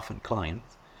staff and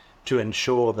clients, to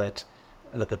ensure that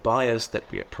the buyers that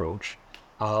we approach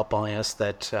are buyers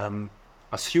that are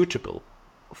suitable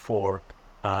for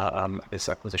this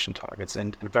acquisition targets.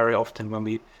 And very often when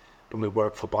we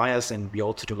work for buyers, and we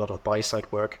also do a lot of buy side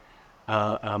work,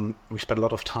 we spend a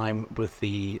lot of time with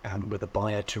the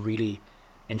buyer to really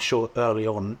ensure early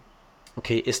on,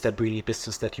 okay, is that really a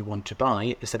business that you want to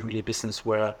buy? Is that really a business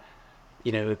where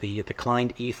the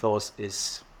client ethos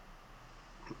is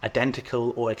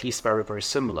identical or at least very, very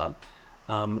similar,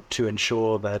 to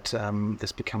ensure that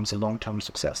this becomes a long-term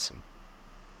success.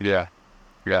 Yeah.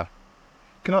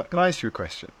 Can I ask you a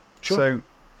question? Sure.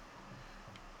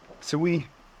 So we,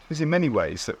 in many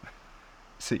ways,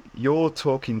 you're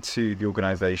talking to the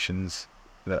organisations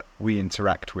that we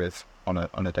interact with on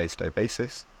a day-to-day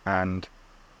basis, and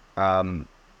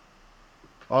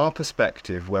our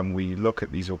perspective when we look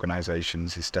at these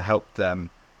organisations is to help them,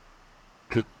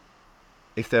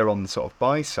 if they're on the sort of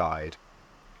buy side,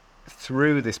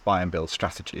 through this buy and build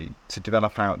strategy, to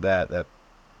develop out their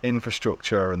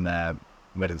infrastructure and their,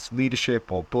 whether it's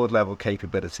leadership or board level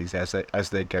capabilities as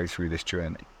they go through this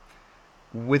journey,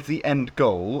 with the end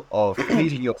goal of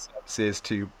needing your services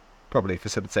to probably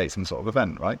facilitate some sort of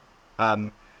event, right?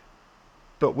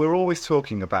 But we're always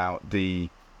talking about the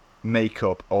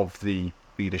makeup of the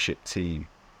leadership team,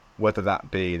 whether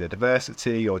that be the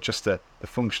diversity or just the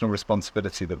functional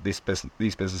responsibility that these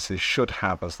businesses should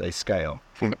have as they scale.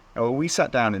 We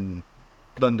sat down in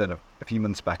London a few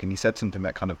months back, and you said something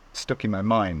that kind of stuck in my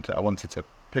mind that I wanted to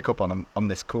pick up on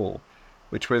this call,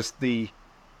 which was the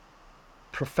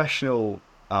professionalism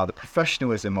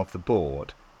of the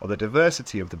board, or the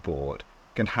diversity of the board,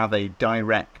 can have a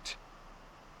direct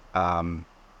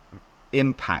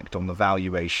impact on the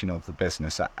valuation of the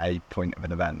business at a point of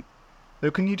an event. So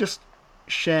can you just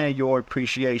share your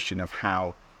appreciation of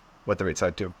how, whether it's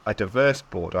a diverse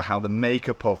board or how the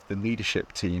makeup of the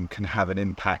leadership team can have an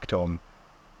impact on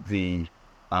the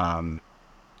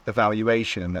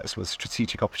valuation, and that's a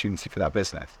strategic opportunity for that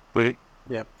business?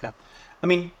 Yeah. I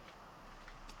mean,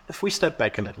 if we step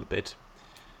back a little bit,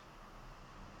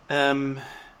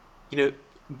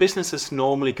 businesses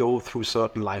normally go through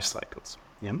certain life cycles.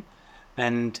 Yeah.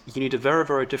 And you need a very,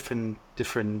 very different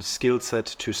skill set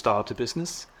to start a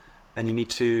business. And you need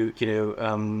to,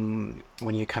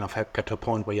 when you kind of get to a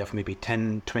point where you have maybe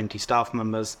 10, 20 staff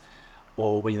members,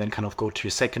 or when you then kind of go to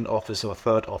your second office or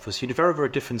third office, you need very, very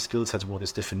different skill sets for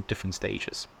these different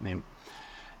stages. And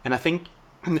I think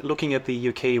looking at the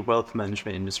UK wealth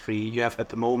management industry, you have at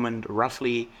the moment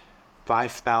roughly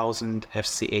 5,000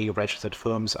 FCA registered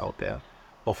firms out there,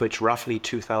 of which roughly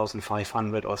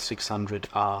 2,500 or 600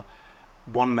 are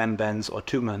one-man bands or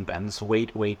two-man bands,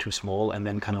 way too small, and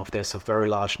then kind of there's a very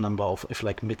large number of, if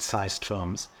like, mid-sized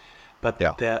firms. But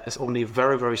there is only a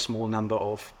very, very small number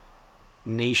of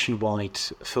nationwide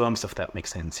firms, if that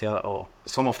makes sense. Yeah, or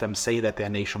some of them say that they're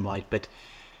nationwide, but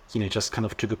just kind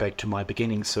of to go back to my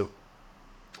beginning. So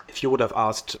if you would have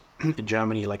asked in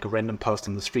Germany, like a random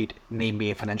person in the street, name me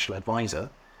a financial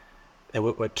advisor, there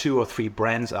were 2 or 3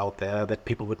 brands out there that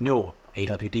people would know.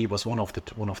 AWD was one of the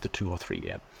 2 or 3.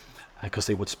 Yeah. Because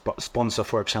they would sponsor,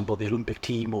 for example, the Olympic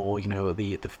team, or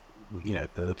the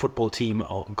football team,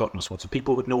 or God knows what. So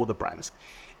people would know the brands.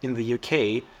 In the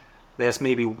UK, there's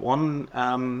maybe one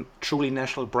truly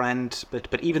national brand,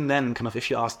 but even then, kind of, if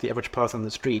you ask the average person on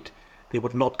the street, they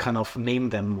would not kind of name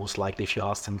them most likely if you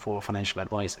ask them for financial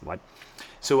advice, right?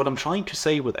 So what I'm trying to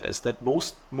say with that is that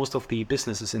most of the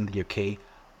businesses in the UK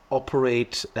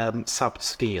operate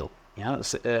subscale. Yeah,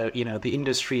 so, the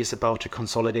industry is about to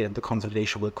consolidate, and the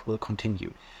consolidation will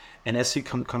continue. And as you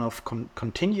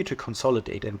continue to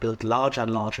consolidate and build larger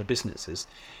and larger businesses,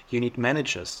 you need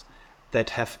managers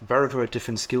that have very, very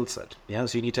different skill set. Yeah,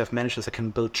 so you need to have managers that can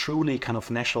build truly kind of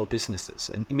national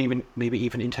businesses and maybe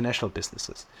even international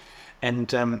businesses.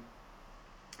 And I'm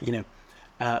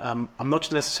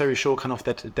not necessarily sure kind of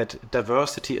that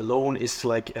diversity alone is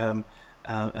like a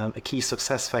key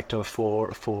success factor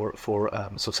for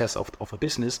success of a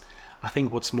business. I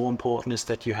think what's more important is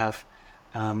that you have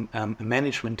a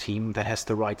management team that has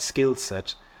the right skill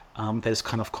set, that is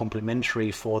kind of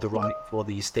complementary for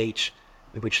the stage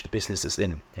in which the business is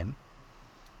in. Yeah?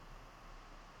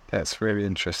 That's really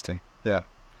interesting. Yeah.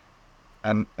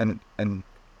 And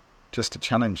just to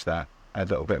challenge that a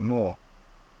little bit more,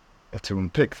 or to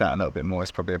unpick that a little bit more,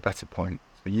 is probably a better point.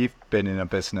 So you've been in a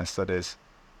business that is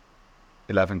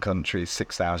 11 countries,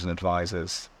 6,000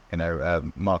 advisors,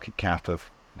 market cap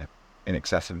of in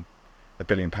excess of £1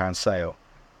 billion sale,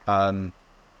 and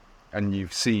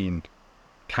you've seen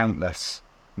countless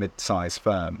mid-sized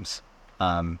firms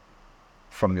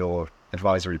from your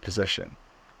advisory position.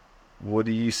 What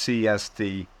do you see as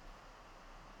the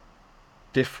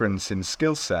difference in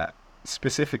skill set,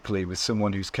 specifically with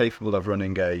someone who's capable of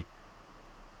running a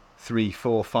 300,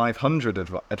 400, 500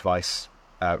 advice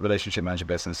relationship manager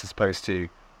business as opposed to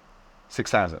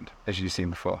 6,000, as you've seen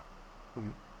before?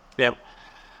 Yeah,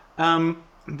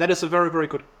 that is a very, very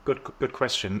good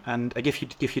question, and I give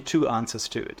you two answers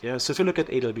to it. Yeah, so if you look at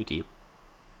AWD,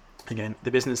 again,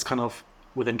 the business kind of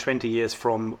within 20 years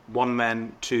from one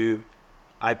man to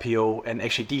IPO and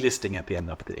actually delisting at the end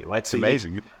of the day, right? So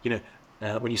amazing.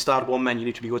 When you start one man, you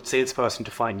need to be a good salesperson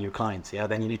to find new clients. Yeah,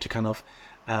 then you need to kind of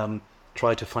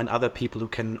try to find other people who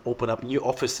can open up new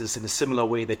offices in a similar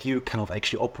way that you kind of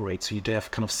actually operate. So you do have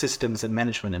kind of systems and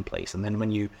management in place. And then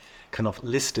when you kind of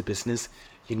list a business,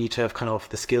 you need to have kind of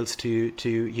the skills to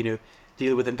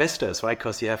deal with investors, right?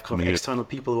 Because you have kind of external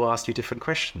people who ask you different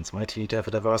questions, right? You need to have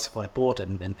a diversified board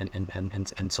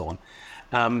and so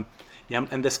on.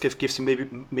 And this gives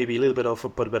you maybe a little bit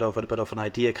of an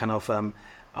idea, kind of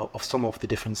some of the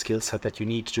different skill set that you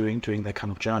need during that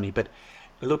kind of journey. But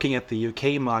looking at the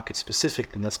UK market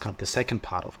specifically, and that's kind of the second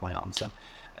part of my answer.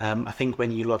 I think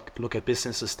when you look at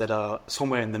businesses that are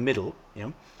somewhere in the middle,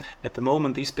 at the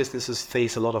moment these businesses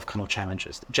face a lot of kind of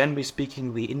challenges. Generally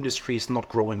speaking, the industry is not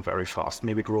growing very fast,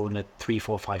 maybe growing at 3,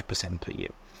 4, 5% per year.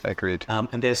 Agreed.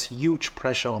 And there's huge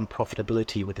pressure on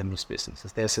profitability within those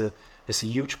businesses. There's a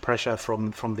huge pressure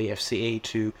from the FCA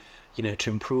to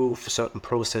improve certain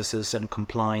processes and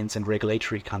compliance and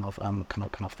regulatory kind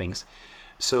of things.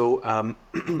 So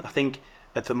I think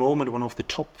at the moment one of the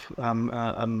top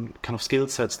kind of skill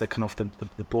sets that kind of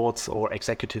the boards or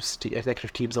executive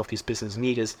teams of these businesses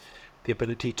need is the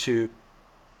ability to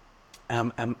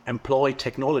employ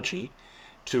technology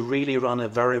to really run a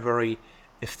very, very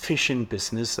efficient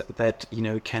business that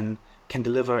can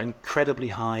deliver incredibly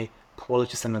high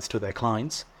quality standards to their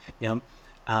clients.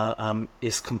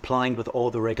 Is complying with all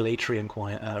the regulatory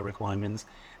requirements,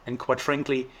 and quite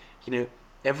frankly,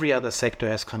 every other sector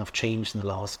has kind of changed in the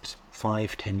last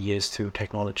 5-10 years through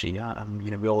technology.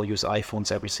 We all use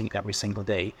iPhones every single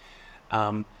day.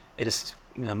 It is,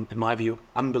 in my view,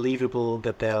 unbelievable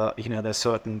that there's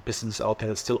certain businesses out there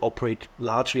that still operate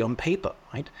largely on paper,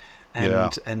 right?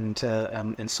 And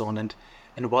so on.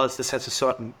 And whilst this has a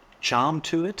certain charm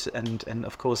to it, and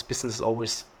of course business is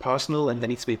always personal and there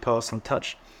needs to be personal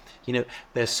touch,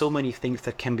 there's so many things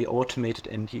that can be automated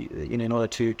and in order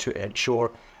to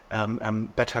ensure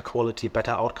better quality,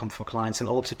 better outcome for clients, and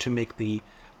also to make the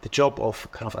job of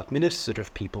kind of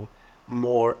administrative people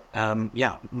more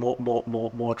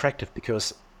attractive.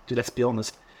 Because let's be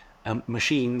honest,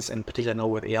 machines, and particularly now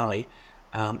with AI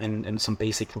and some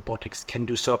basic robotics, can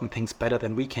do certain things better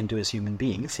than we can do as human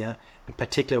beings. Yeah, in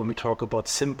particular when we talk about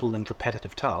simple and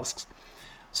repetitive tasks.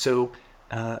 So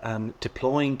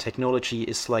deploying technology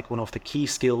is like one of the key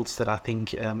skills that I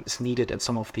think is needed at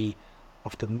some of the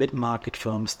mid-market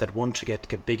firms that want to get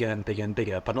bigger and bigger and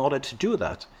bigger. But in order to do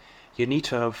that, you need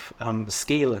to have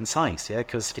scale and size,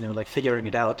 because figuring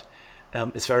it out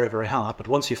is very, very hard. But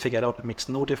once you figure it out, it makes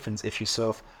no difference if you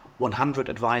serve 100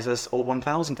 advisors or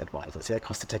 1,000 advisors,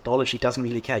 because the technology doesn't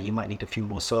really care. You might need a few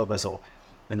more servers, or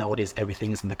nowadays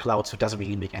everything is in the cloud, so it doesn't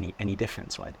really make any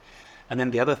difference, right? And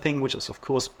then the other thing, which is of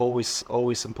course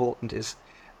always important, is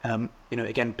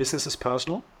again, business is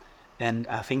personal. And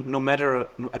I think no matter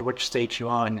at which stage you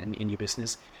are in your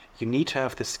business, you need to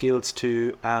have the skills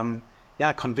to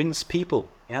convince people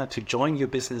to join your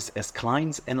business as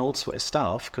clients and also as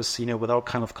staff, because without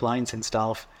kind of clients and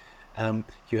staff,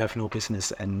 you have no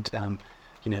business. And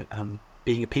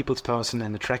being a people's person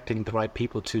and attracting the right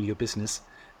people to your business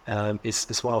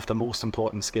is one of the most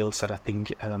important skills that I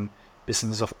think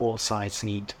businesses of all sides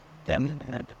need.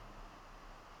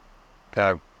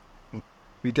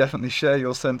 We definitely share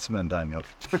your sentiment, Daniel.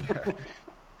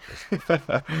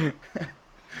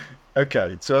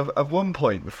 Okay, so at one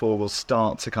point before we'll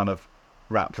start to kind of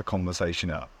wrap the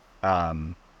conversation up,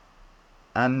 and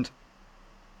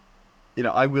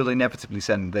I will inevitably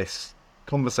send this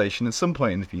conversation at some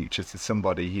point in the future to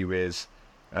somebody who is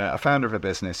a founder of a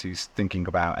business who's thinking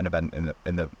about an event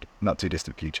in the not too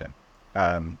distant future.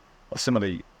 Or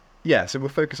similarly, so we'll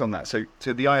focus on that. So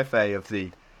to the IFA of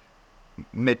the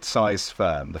mid-sized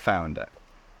firm, the founder,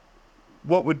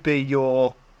 what would be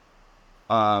your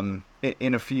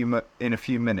in a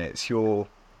few minutes your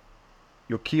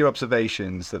key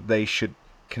observations that they should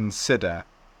consider,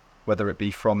 whether it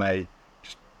be from a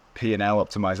P&L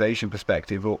optimization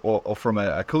perspective or from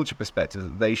a culture perspective,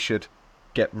 that they should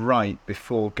get right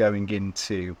before going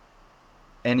into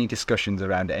any discussions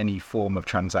around any form of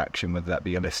transaction, whether that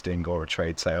be a listing or a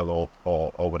trade sale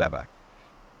or whatever?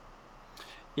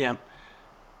 Yeah.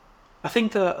 I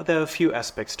think there are a few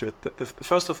aspects to it.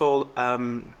 First of all,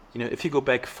 if you go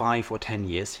back 5 or 10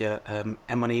 years,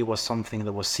 M&A was something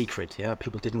that was secret.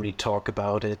 People didn't really talk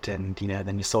about it, and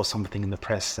then you saw something in the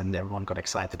press, and everyone got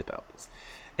excited about this.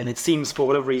 And it seems, for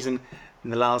whatever reason, in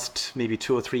the last maybe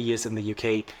 2 or 3 years in the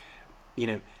UK,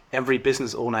 every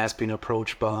business owner has been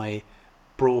approached by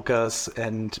brokers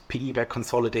and PE-backed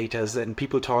consolidators, and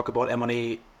people talk about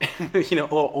M&A,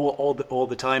 all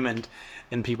the time, and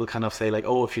people kind of say like,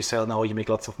 oh, if you sell now, you make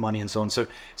lots of money and so on. So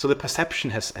the perception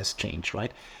has changed,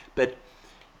 right? But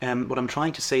what I'm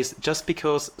trying to say is, just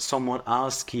because someone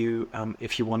asks you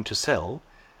if you want to sell,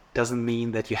 doesn't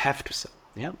mean that you have to sell.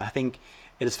 Yeah, I think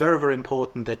it is very, very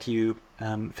important that you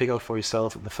figure out for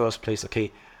yourself in the first place,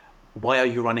 okay, why are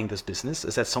you running this business?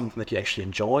 Is that something that you actually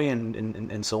enjoy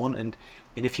and so on? And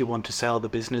if you want to sell the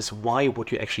business, why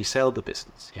would you actually sell the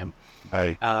business? Yeah.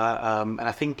 And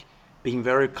I think being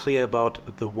very clear about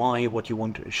the why, what you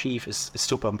want to achieve, is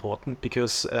super important,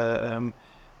 because in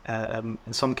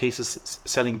some cases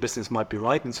selling business might be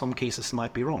right, in some cases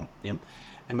might be wrong. Yeah.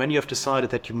 And when you have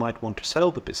decided that you might want to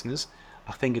sell the business,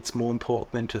 I think it's more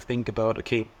important than to think about,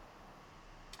 okay,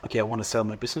 I want to sell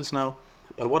my business now,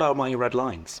 but what are my red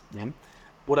lines? Yeah?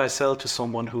 Would I sell to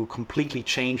someone who completely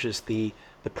changes the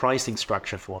pricing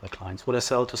structure for the clients? Would I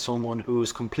sell to someone who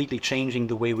is completely changing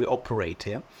the way we operate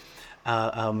here?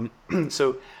 Would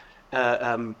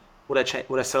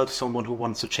I sell to someone who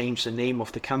wants to change the name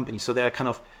of the company? So there are kind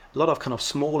of a lot of kind of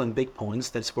small and big points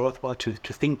that's worthwhile to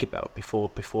think about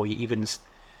before you even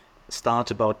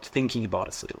start about thinking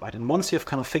about it, right? And once you've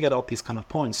kind of figured out these kind of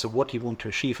points, so what you want to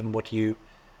achieve and what you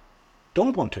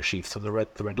don't want to achieve, so the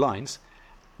red lines,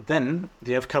 then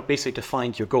you have kind of basically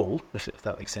defined your goal, if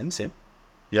that makes sense,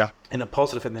 yeah, in a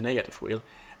positive and a negative way,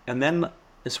 and then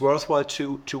it's worthwhile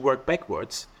to work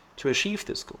backwards to achieve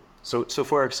this goal. So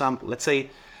for example, let's say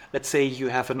you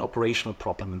have an operational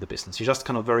problem in the business. You're just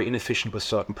kind of very inefficient with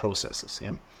certain processes.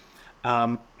 You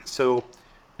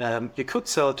could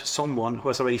sell to someone who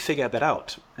has already figured that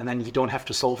out, and then you don't have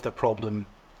to solve that problem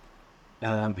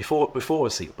before a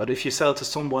sale. But if you sell to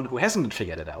someone who hasn't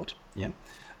figured it out,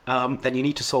 then you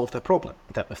need to solve that problem.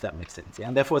 If that makes sense.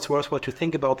 And therefore, it's worthwhile to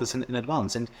think about this in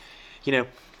advance. And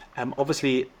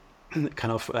obviously,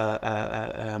 kind of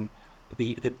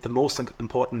the most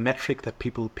important metric that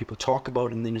people talk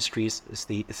about in the industry is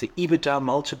the EBITDA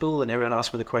multiple. And everyone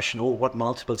asks me the question, oh, what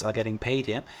multiples are getting paid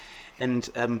here?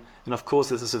 And of course,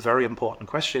 this is a very important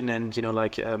question. And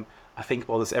I think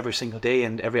about this every single day,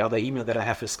 and every other email that I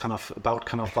have is kind of about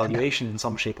kind of valuation in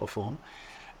some shape or form.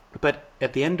 But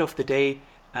at the end of the day,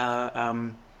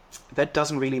 that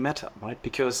doesn't really matter, right?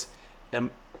 Because a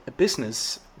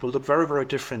business will look very, very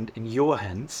different in your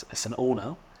hands as an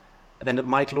owner than it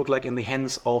might look like in the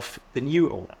hands of the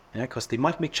new owner. Because they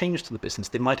might make changes to the business.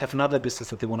 They might have another business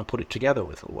that they want to put it together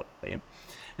with, or whatever.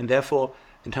 And therefore,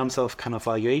 in terms of kind of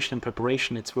valuation and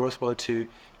preparation, it's worthwhile to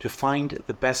find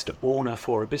the best owner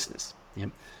for a business.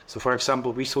 Yeah. So, for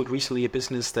example, we sold recently a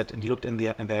business that, and you looked in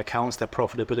their accounts, their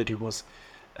profitability was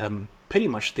pretty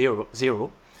much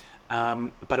zero.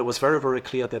 But it was very, very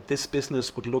clear that this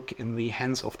business would look in the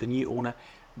hands of the new owner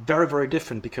very, very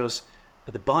different, because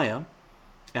the buyer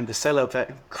and the seller were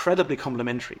incredibly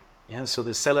complementary. Yeah. So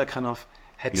the seller kind of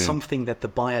had something that the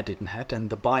buyer didn't have, and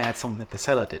the buyer had something that the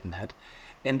seller didn't have.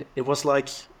 And it was like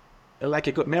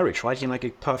a good marriage, right? Like a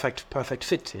perfect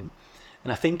fit.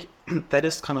 And I think that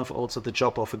is kind of also the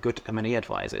job of a good M&A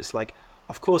advisor. It's like,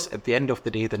 of course, at the end of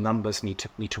the day, the numbers need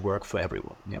to work for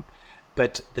everyone. Yeah.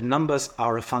 But the numbers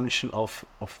are a function of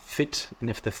fit. And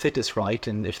if the fit is right,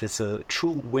 and if there's a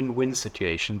true win-win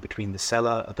situation between the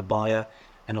seller, the buyer,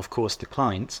 and of course the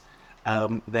clients,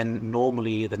 then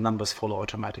normally the numbers follow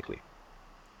automatically.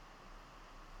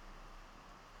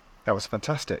 That was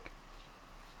fantastic.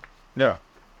 Yeah.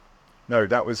 No,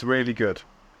 that was really good.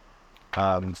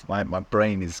 My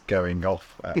brain is going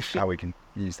off at how we can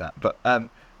use that. But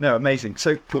no, amazing.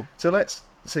 So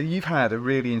you've had a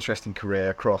really interesting career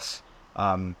across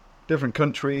different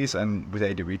countries, and with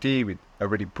AWD, with a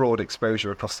really broad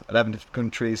exposure across 11 different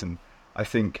countries. And I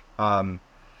think I'm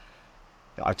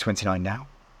 29 now.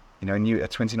 You know, and you at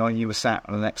 29, you were sat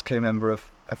on an ex-co member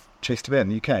of Chase to Bear in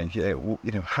the UK. You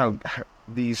know how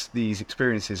these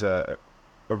experiences are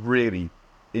really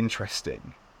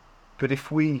interesting. But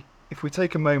if we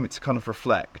take a moment to kind of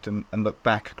reflect and look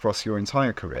back across your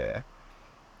entire career,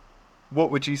 what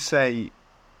would you say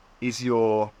is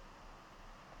your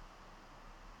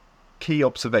key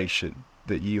observation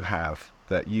that you have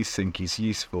that you think is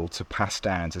useful to pass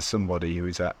down to somebody who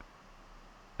is at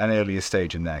an earlier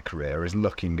stage in their career, is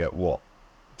looking at what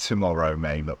tomorrow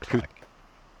may look like?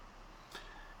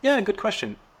 Yeah, good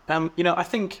question. You know, I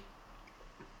think,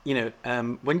 you know,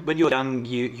 when you're young,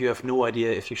 you have no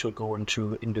idea if you should go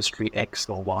into industry X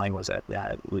or Y. Was that?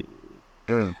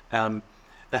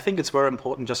 I think it's very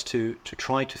important just to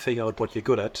try to figure out what you're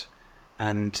good at,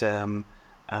 and then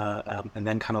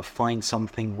kind of find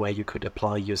something where you could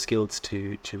apply your skills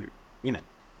to you know,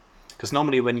 because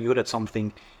normally when you're good at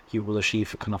something, you will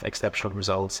achieve kind of exceptional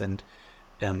results. And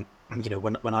you know,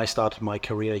 when I started my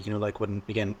career, you know, like when,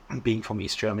 again, being from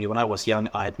East Germany, when I was young,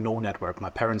 I had no network. My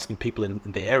parents knew people in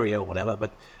the area or whatever,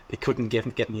 but they couldn't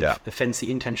get me a fancy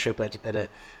internship at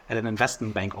an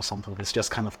investment bank or something. This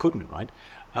just kind of couldn't, right?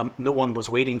 No one was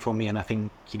waiting for me, and I think,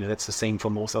 you know, that's the same for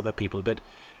most other people. But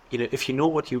you know, if you know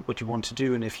what you want to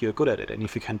do, and if you're good at it, and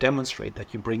if you can demonstrate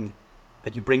that you bring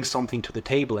something to the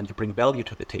table and you bring value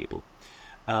to the table,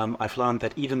 I've learned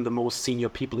that even the most senior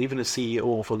people, even a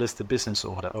CEO of a listed business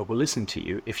or whatever, will listen to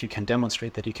you if you can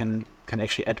demonstrate that you can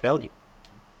actually add value.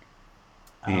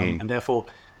 And therefore,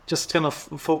 just kind of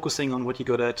focusing on what you're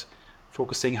good at,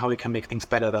 focusing how you can make things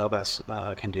better that others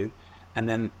can do, and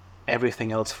then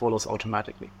everything else follows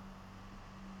automatically.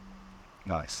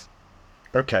 Nice.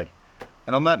 Okay.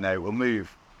 And on that note, we'll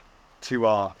move to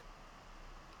our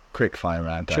quick fire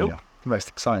round, Daniel. Sure. The most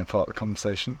exciting part of the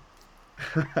conversation.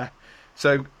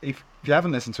 So if you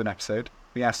haven't listened to an episode,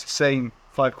 we ask the same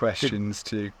 5 questions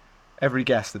to every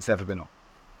guest that's ever been on.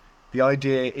 The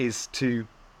idea is to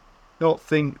not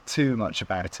think too much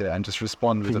about it and just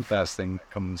respond with the first thing that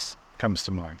comes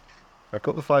to mind. I've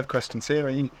got the 5 questions here. Are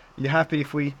you happy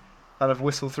if we kind of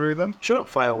whistle through them? Sure,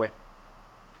 fire away.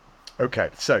 Okay,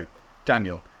 so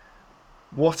Daniel,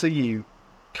 what are you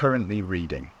currently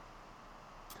reading?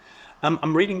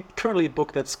 I'm reading currently a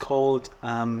book that's called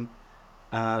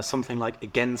something like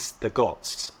Against the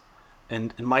Gods,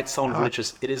 and it might sound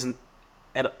religious. It isn't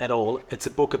at all. It's a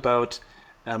book about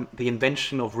the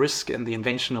invention of risk and the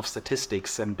invention of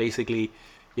statistics. And basically,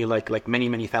 you know, like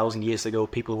many thousand years ago,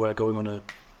 people were going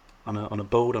on a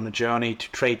boat on a journey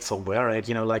to trade somewhere, right?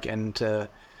 You know, like and you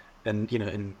know,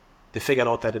 and they figured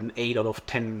out that in 8 out of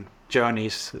 10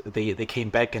 journeys they came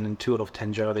back, and in 2 out of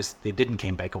 10 journeys they didn't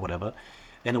came back or whatever.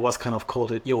 And it was kind of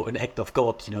called an act of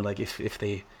God, you know, like if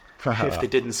they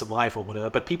didn't survive or whatever.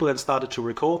 But people then started to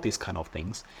record these kind of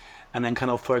things, and then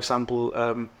kind of, for example,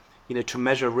 you know, to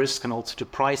measure risk and also to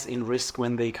price in risk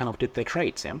when they kind of did their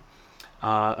trades. Yeah,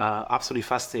 absolutely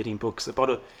fascinating books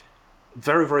about a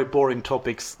very, very boring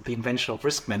topics, the invention of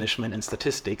risk management and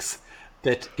statistics.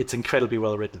 That it's incredibly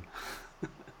well written.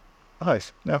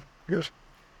 Nice. No, good.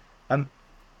 And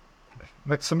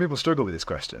some people struggle with this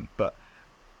question, but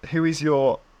who is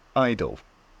your idol?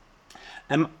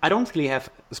 I don't really have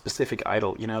a specific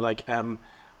idol, you know, like I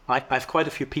have quite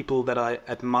a few people that I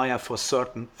admire for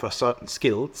certain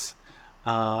skills,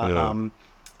 but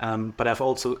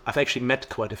I've actually met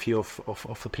quite a few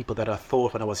of the people that I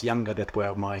thought when I was younger that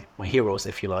were my heroes,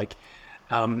 if you like,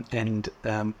 and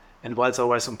whilst I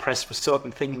was impressed with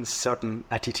certain things, certain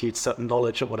attitudes, certain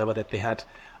knowledge or whatever that they had,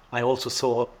 I also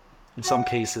saw in some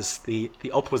cases the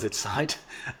opposite side,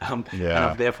 and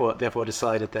I've therefore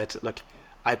decided that, look,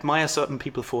 I admire certain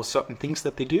people for certain things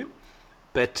that they do,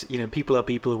 but you know, people are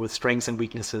people with strengths and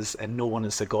weaknesses, and no one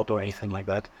is a god or anything like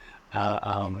that.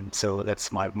 So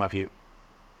that's my view.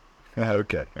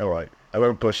 Okay, all right. I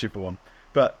won't push you for one.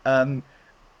 But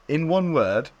in one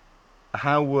word,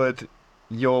 how would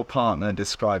your partner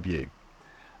describe you?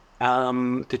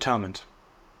 Determined.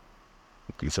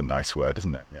 It's a nice word,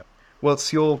 isn't it? Yeah.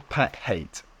 What's your pet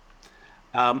hate?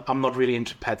 I'm not really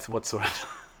into pets whatsoever.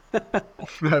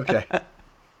 Okay.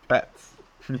 Pets.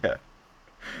 Yeah.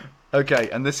 Okay,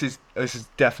 and this is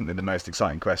definitely the most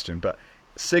exciting question, but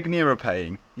Signia are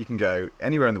paying, you can go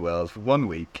anywhere in the world for 1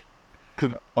 week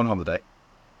on holiday.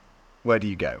 Where do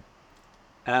you go?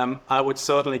 I would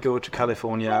certainly go to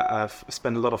California. I've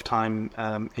spent a lot of time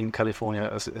in California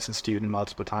as a student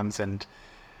multiple times, and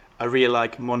I really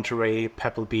like Monterey,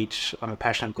 Pebble Beach. I'm a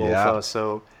passionate golfer, Yeah.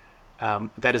 so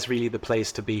that is really the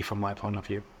place to be from my point of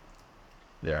view.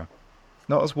 Yeah.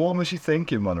 Not as warm as you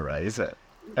think in Monterey, is it?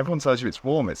 Everyone tells you it's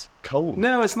warm, it's cold.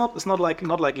 No, it's not. It's not like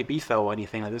Ibiza or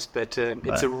anything like this, but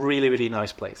it's a really, really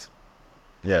nice place.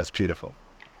 Yeah, it's beautiful.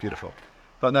 Beautiful.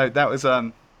 But no, that was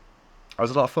a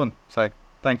lot of fun. So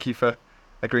thank you for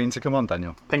agreeing to come on,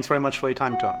 Daniel. Thanks very much for your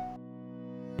time, Tom.